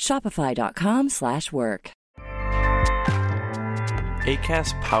shopify.com/work. Shopify.com/work.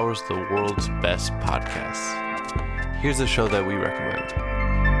 Acast powers the world's best podcasts. Here's a show that we recommend.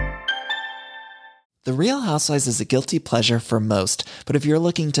 The Real Housewives is a guilty pleasure for most, but if you're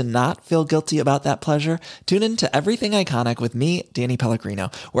looking to not feel guilty about that pleasure, tune in to Everything Iconic with me, Danny Pellegrino,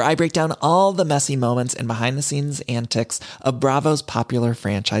 where I break down all the messy moments and behind-the-scenes antics of Bravo's popular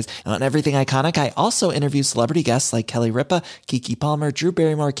franchise. And on Everything Iconic, I also interview celebrity guests like Kelly Ripa, Keke Palmer, Drew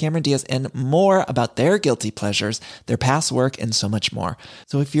Barrymore, Cameron Diaz, and more about their guilty pleasures, their past work, and so much more.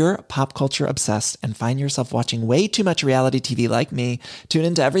 So if you're pop culture obsessed and find yourself watching way too much reality TV like me, tune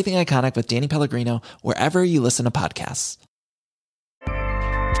in to Everything Iconic with Danny Pellegrino, wherever you listen to podcasts.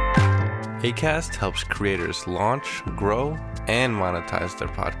 Acast helps creators launch, grow, and monetize their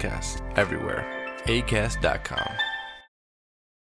podcasts everywhere. Acast.com.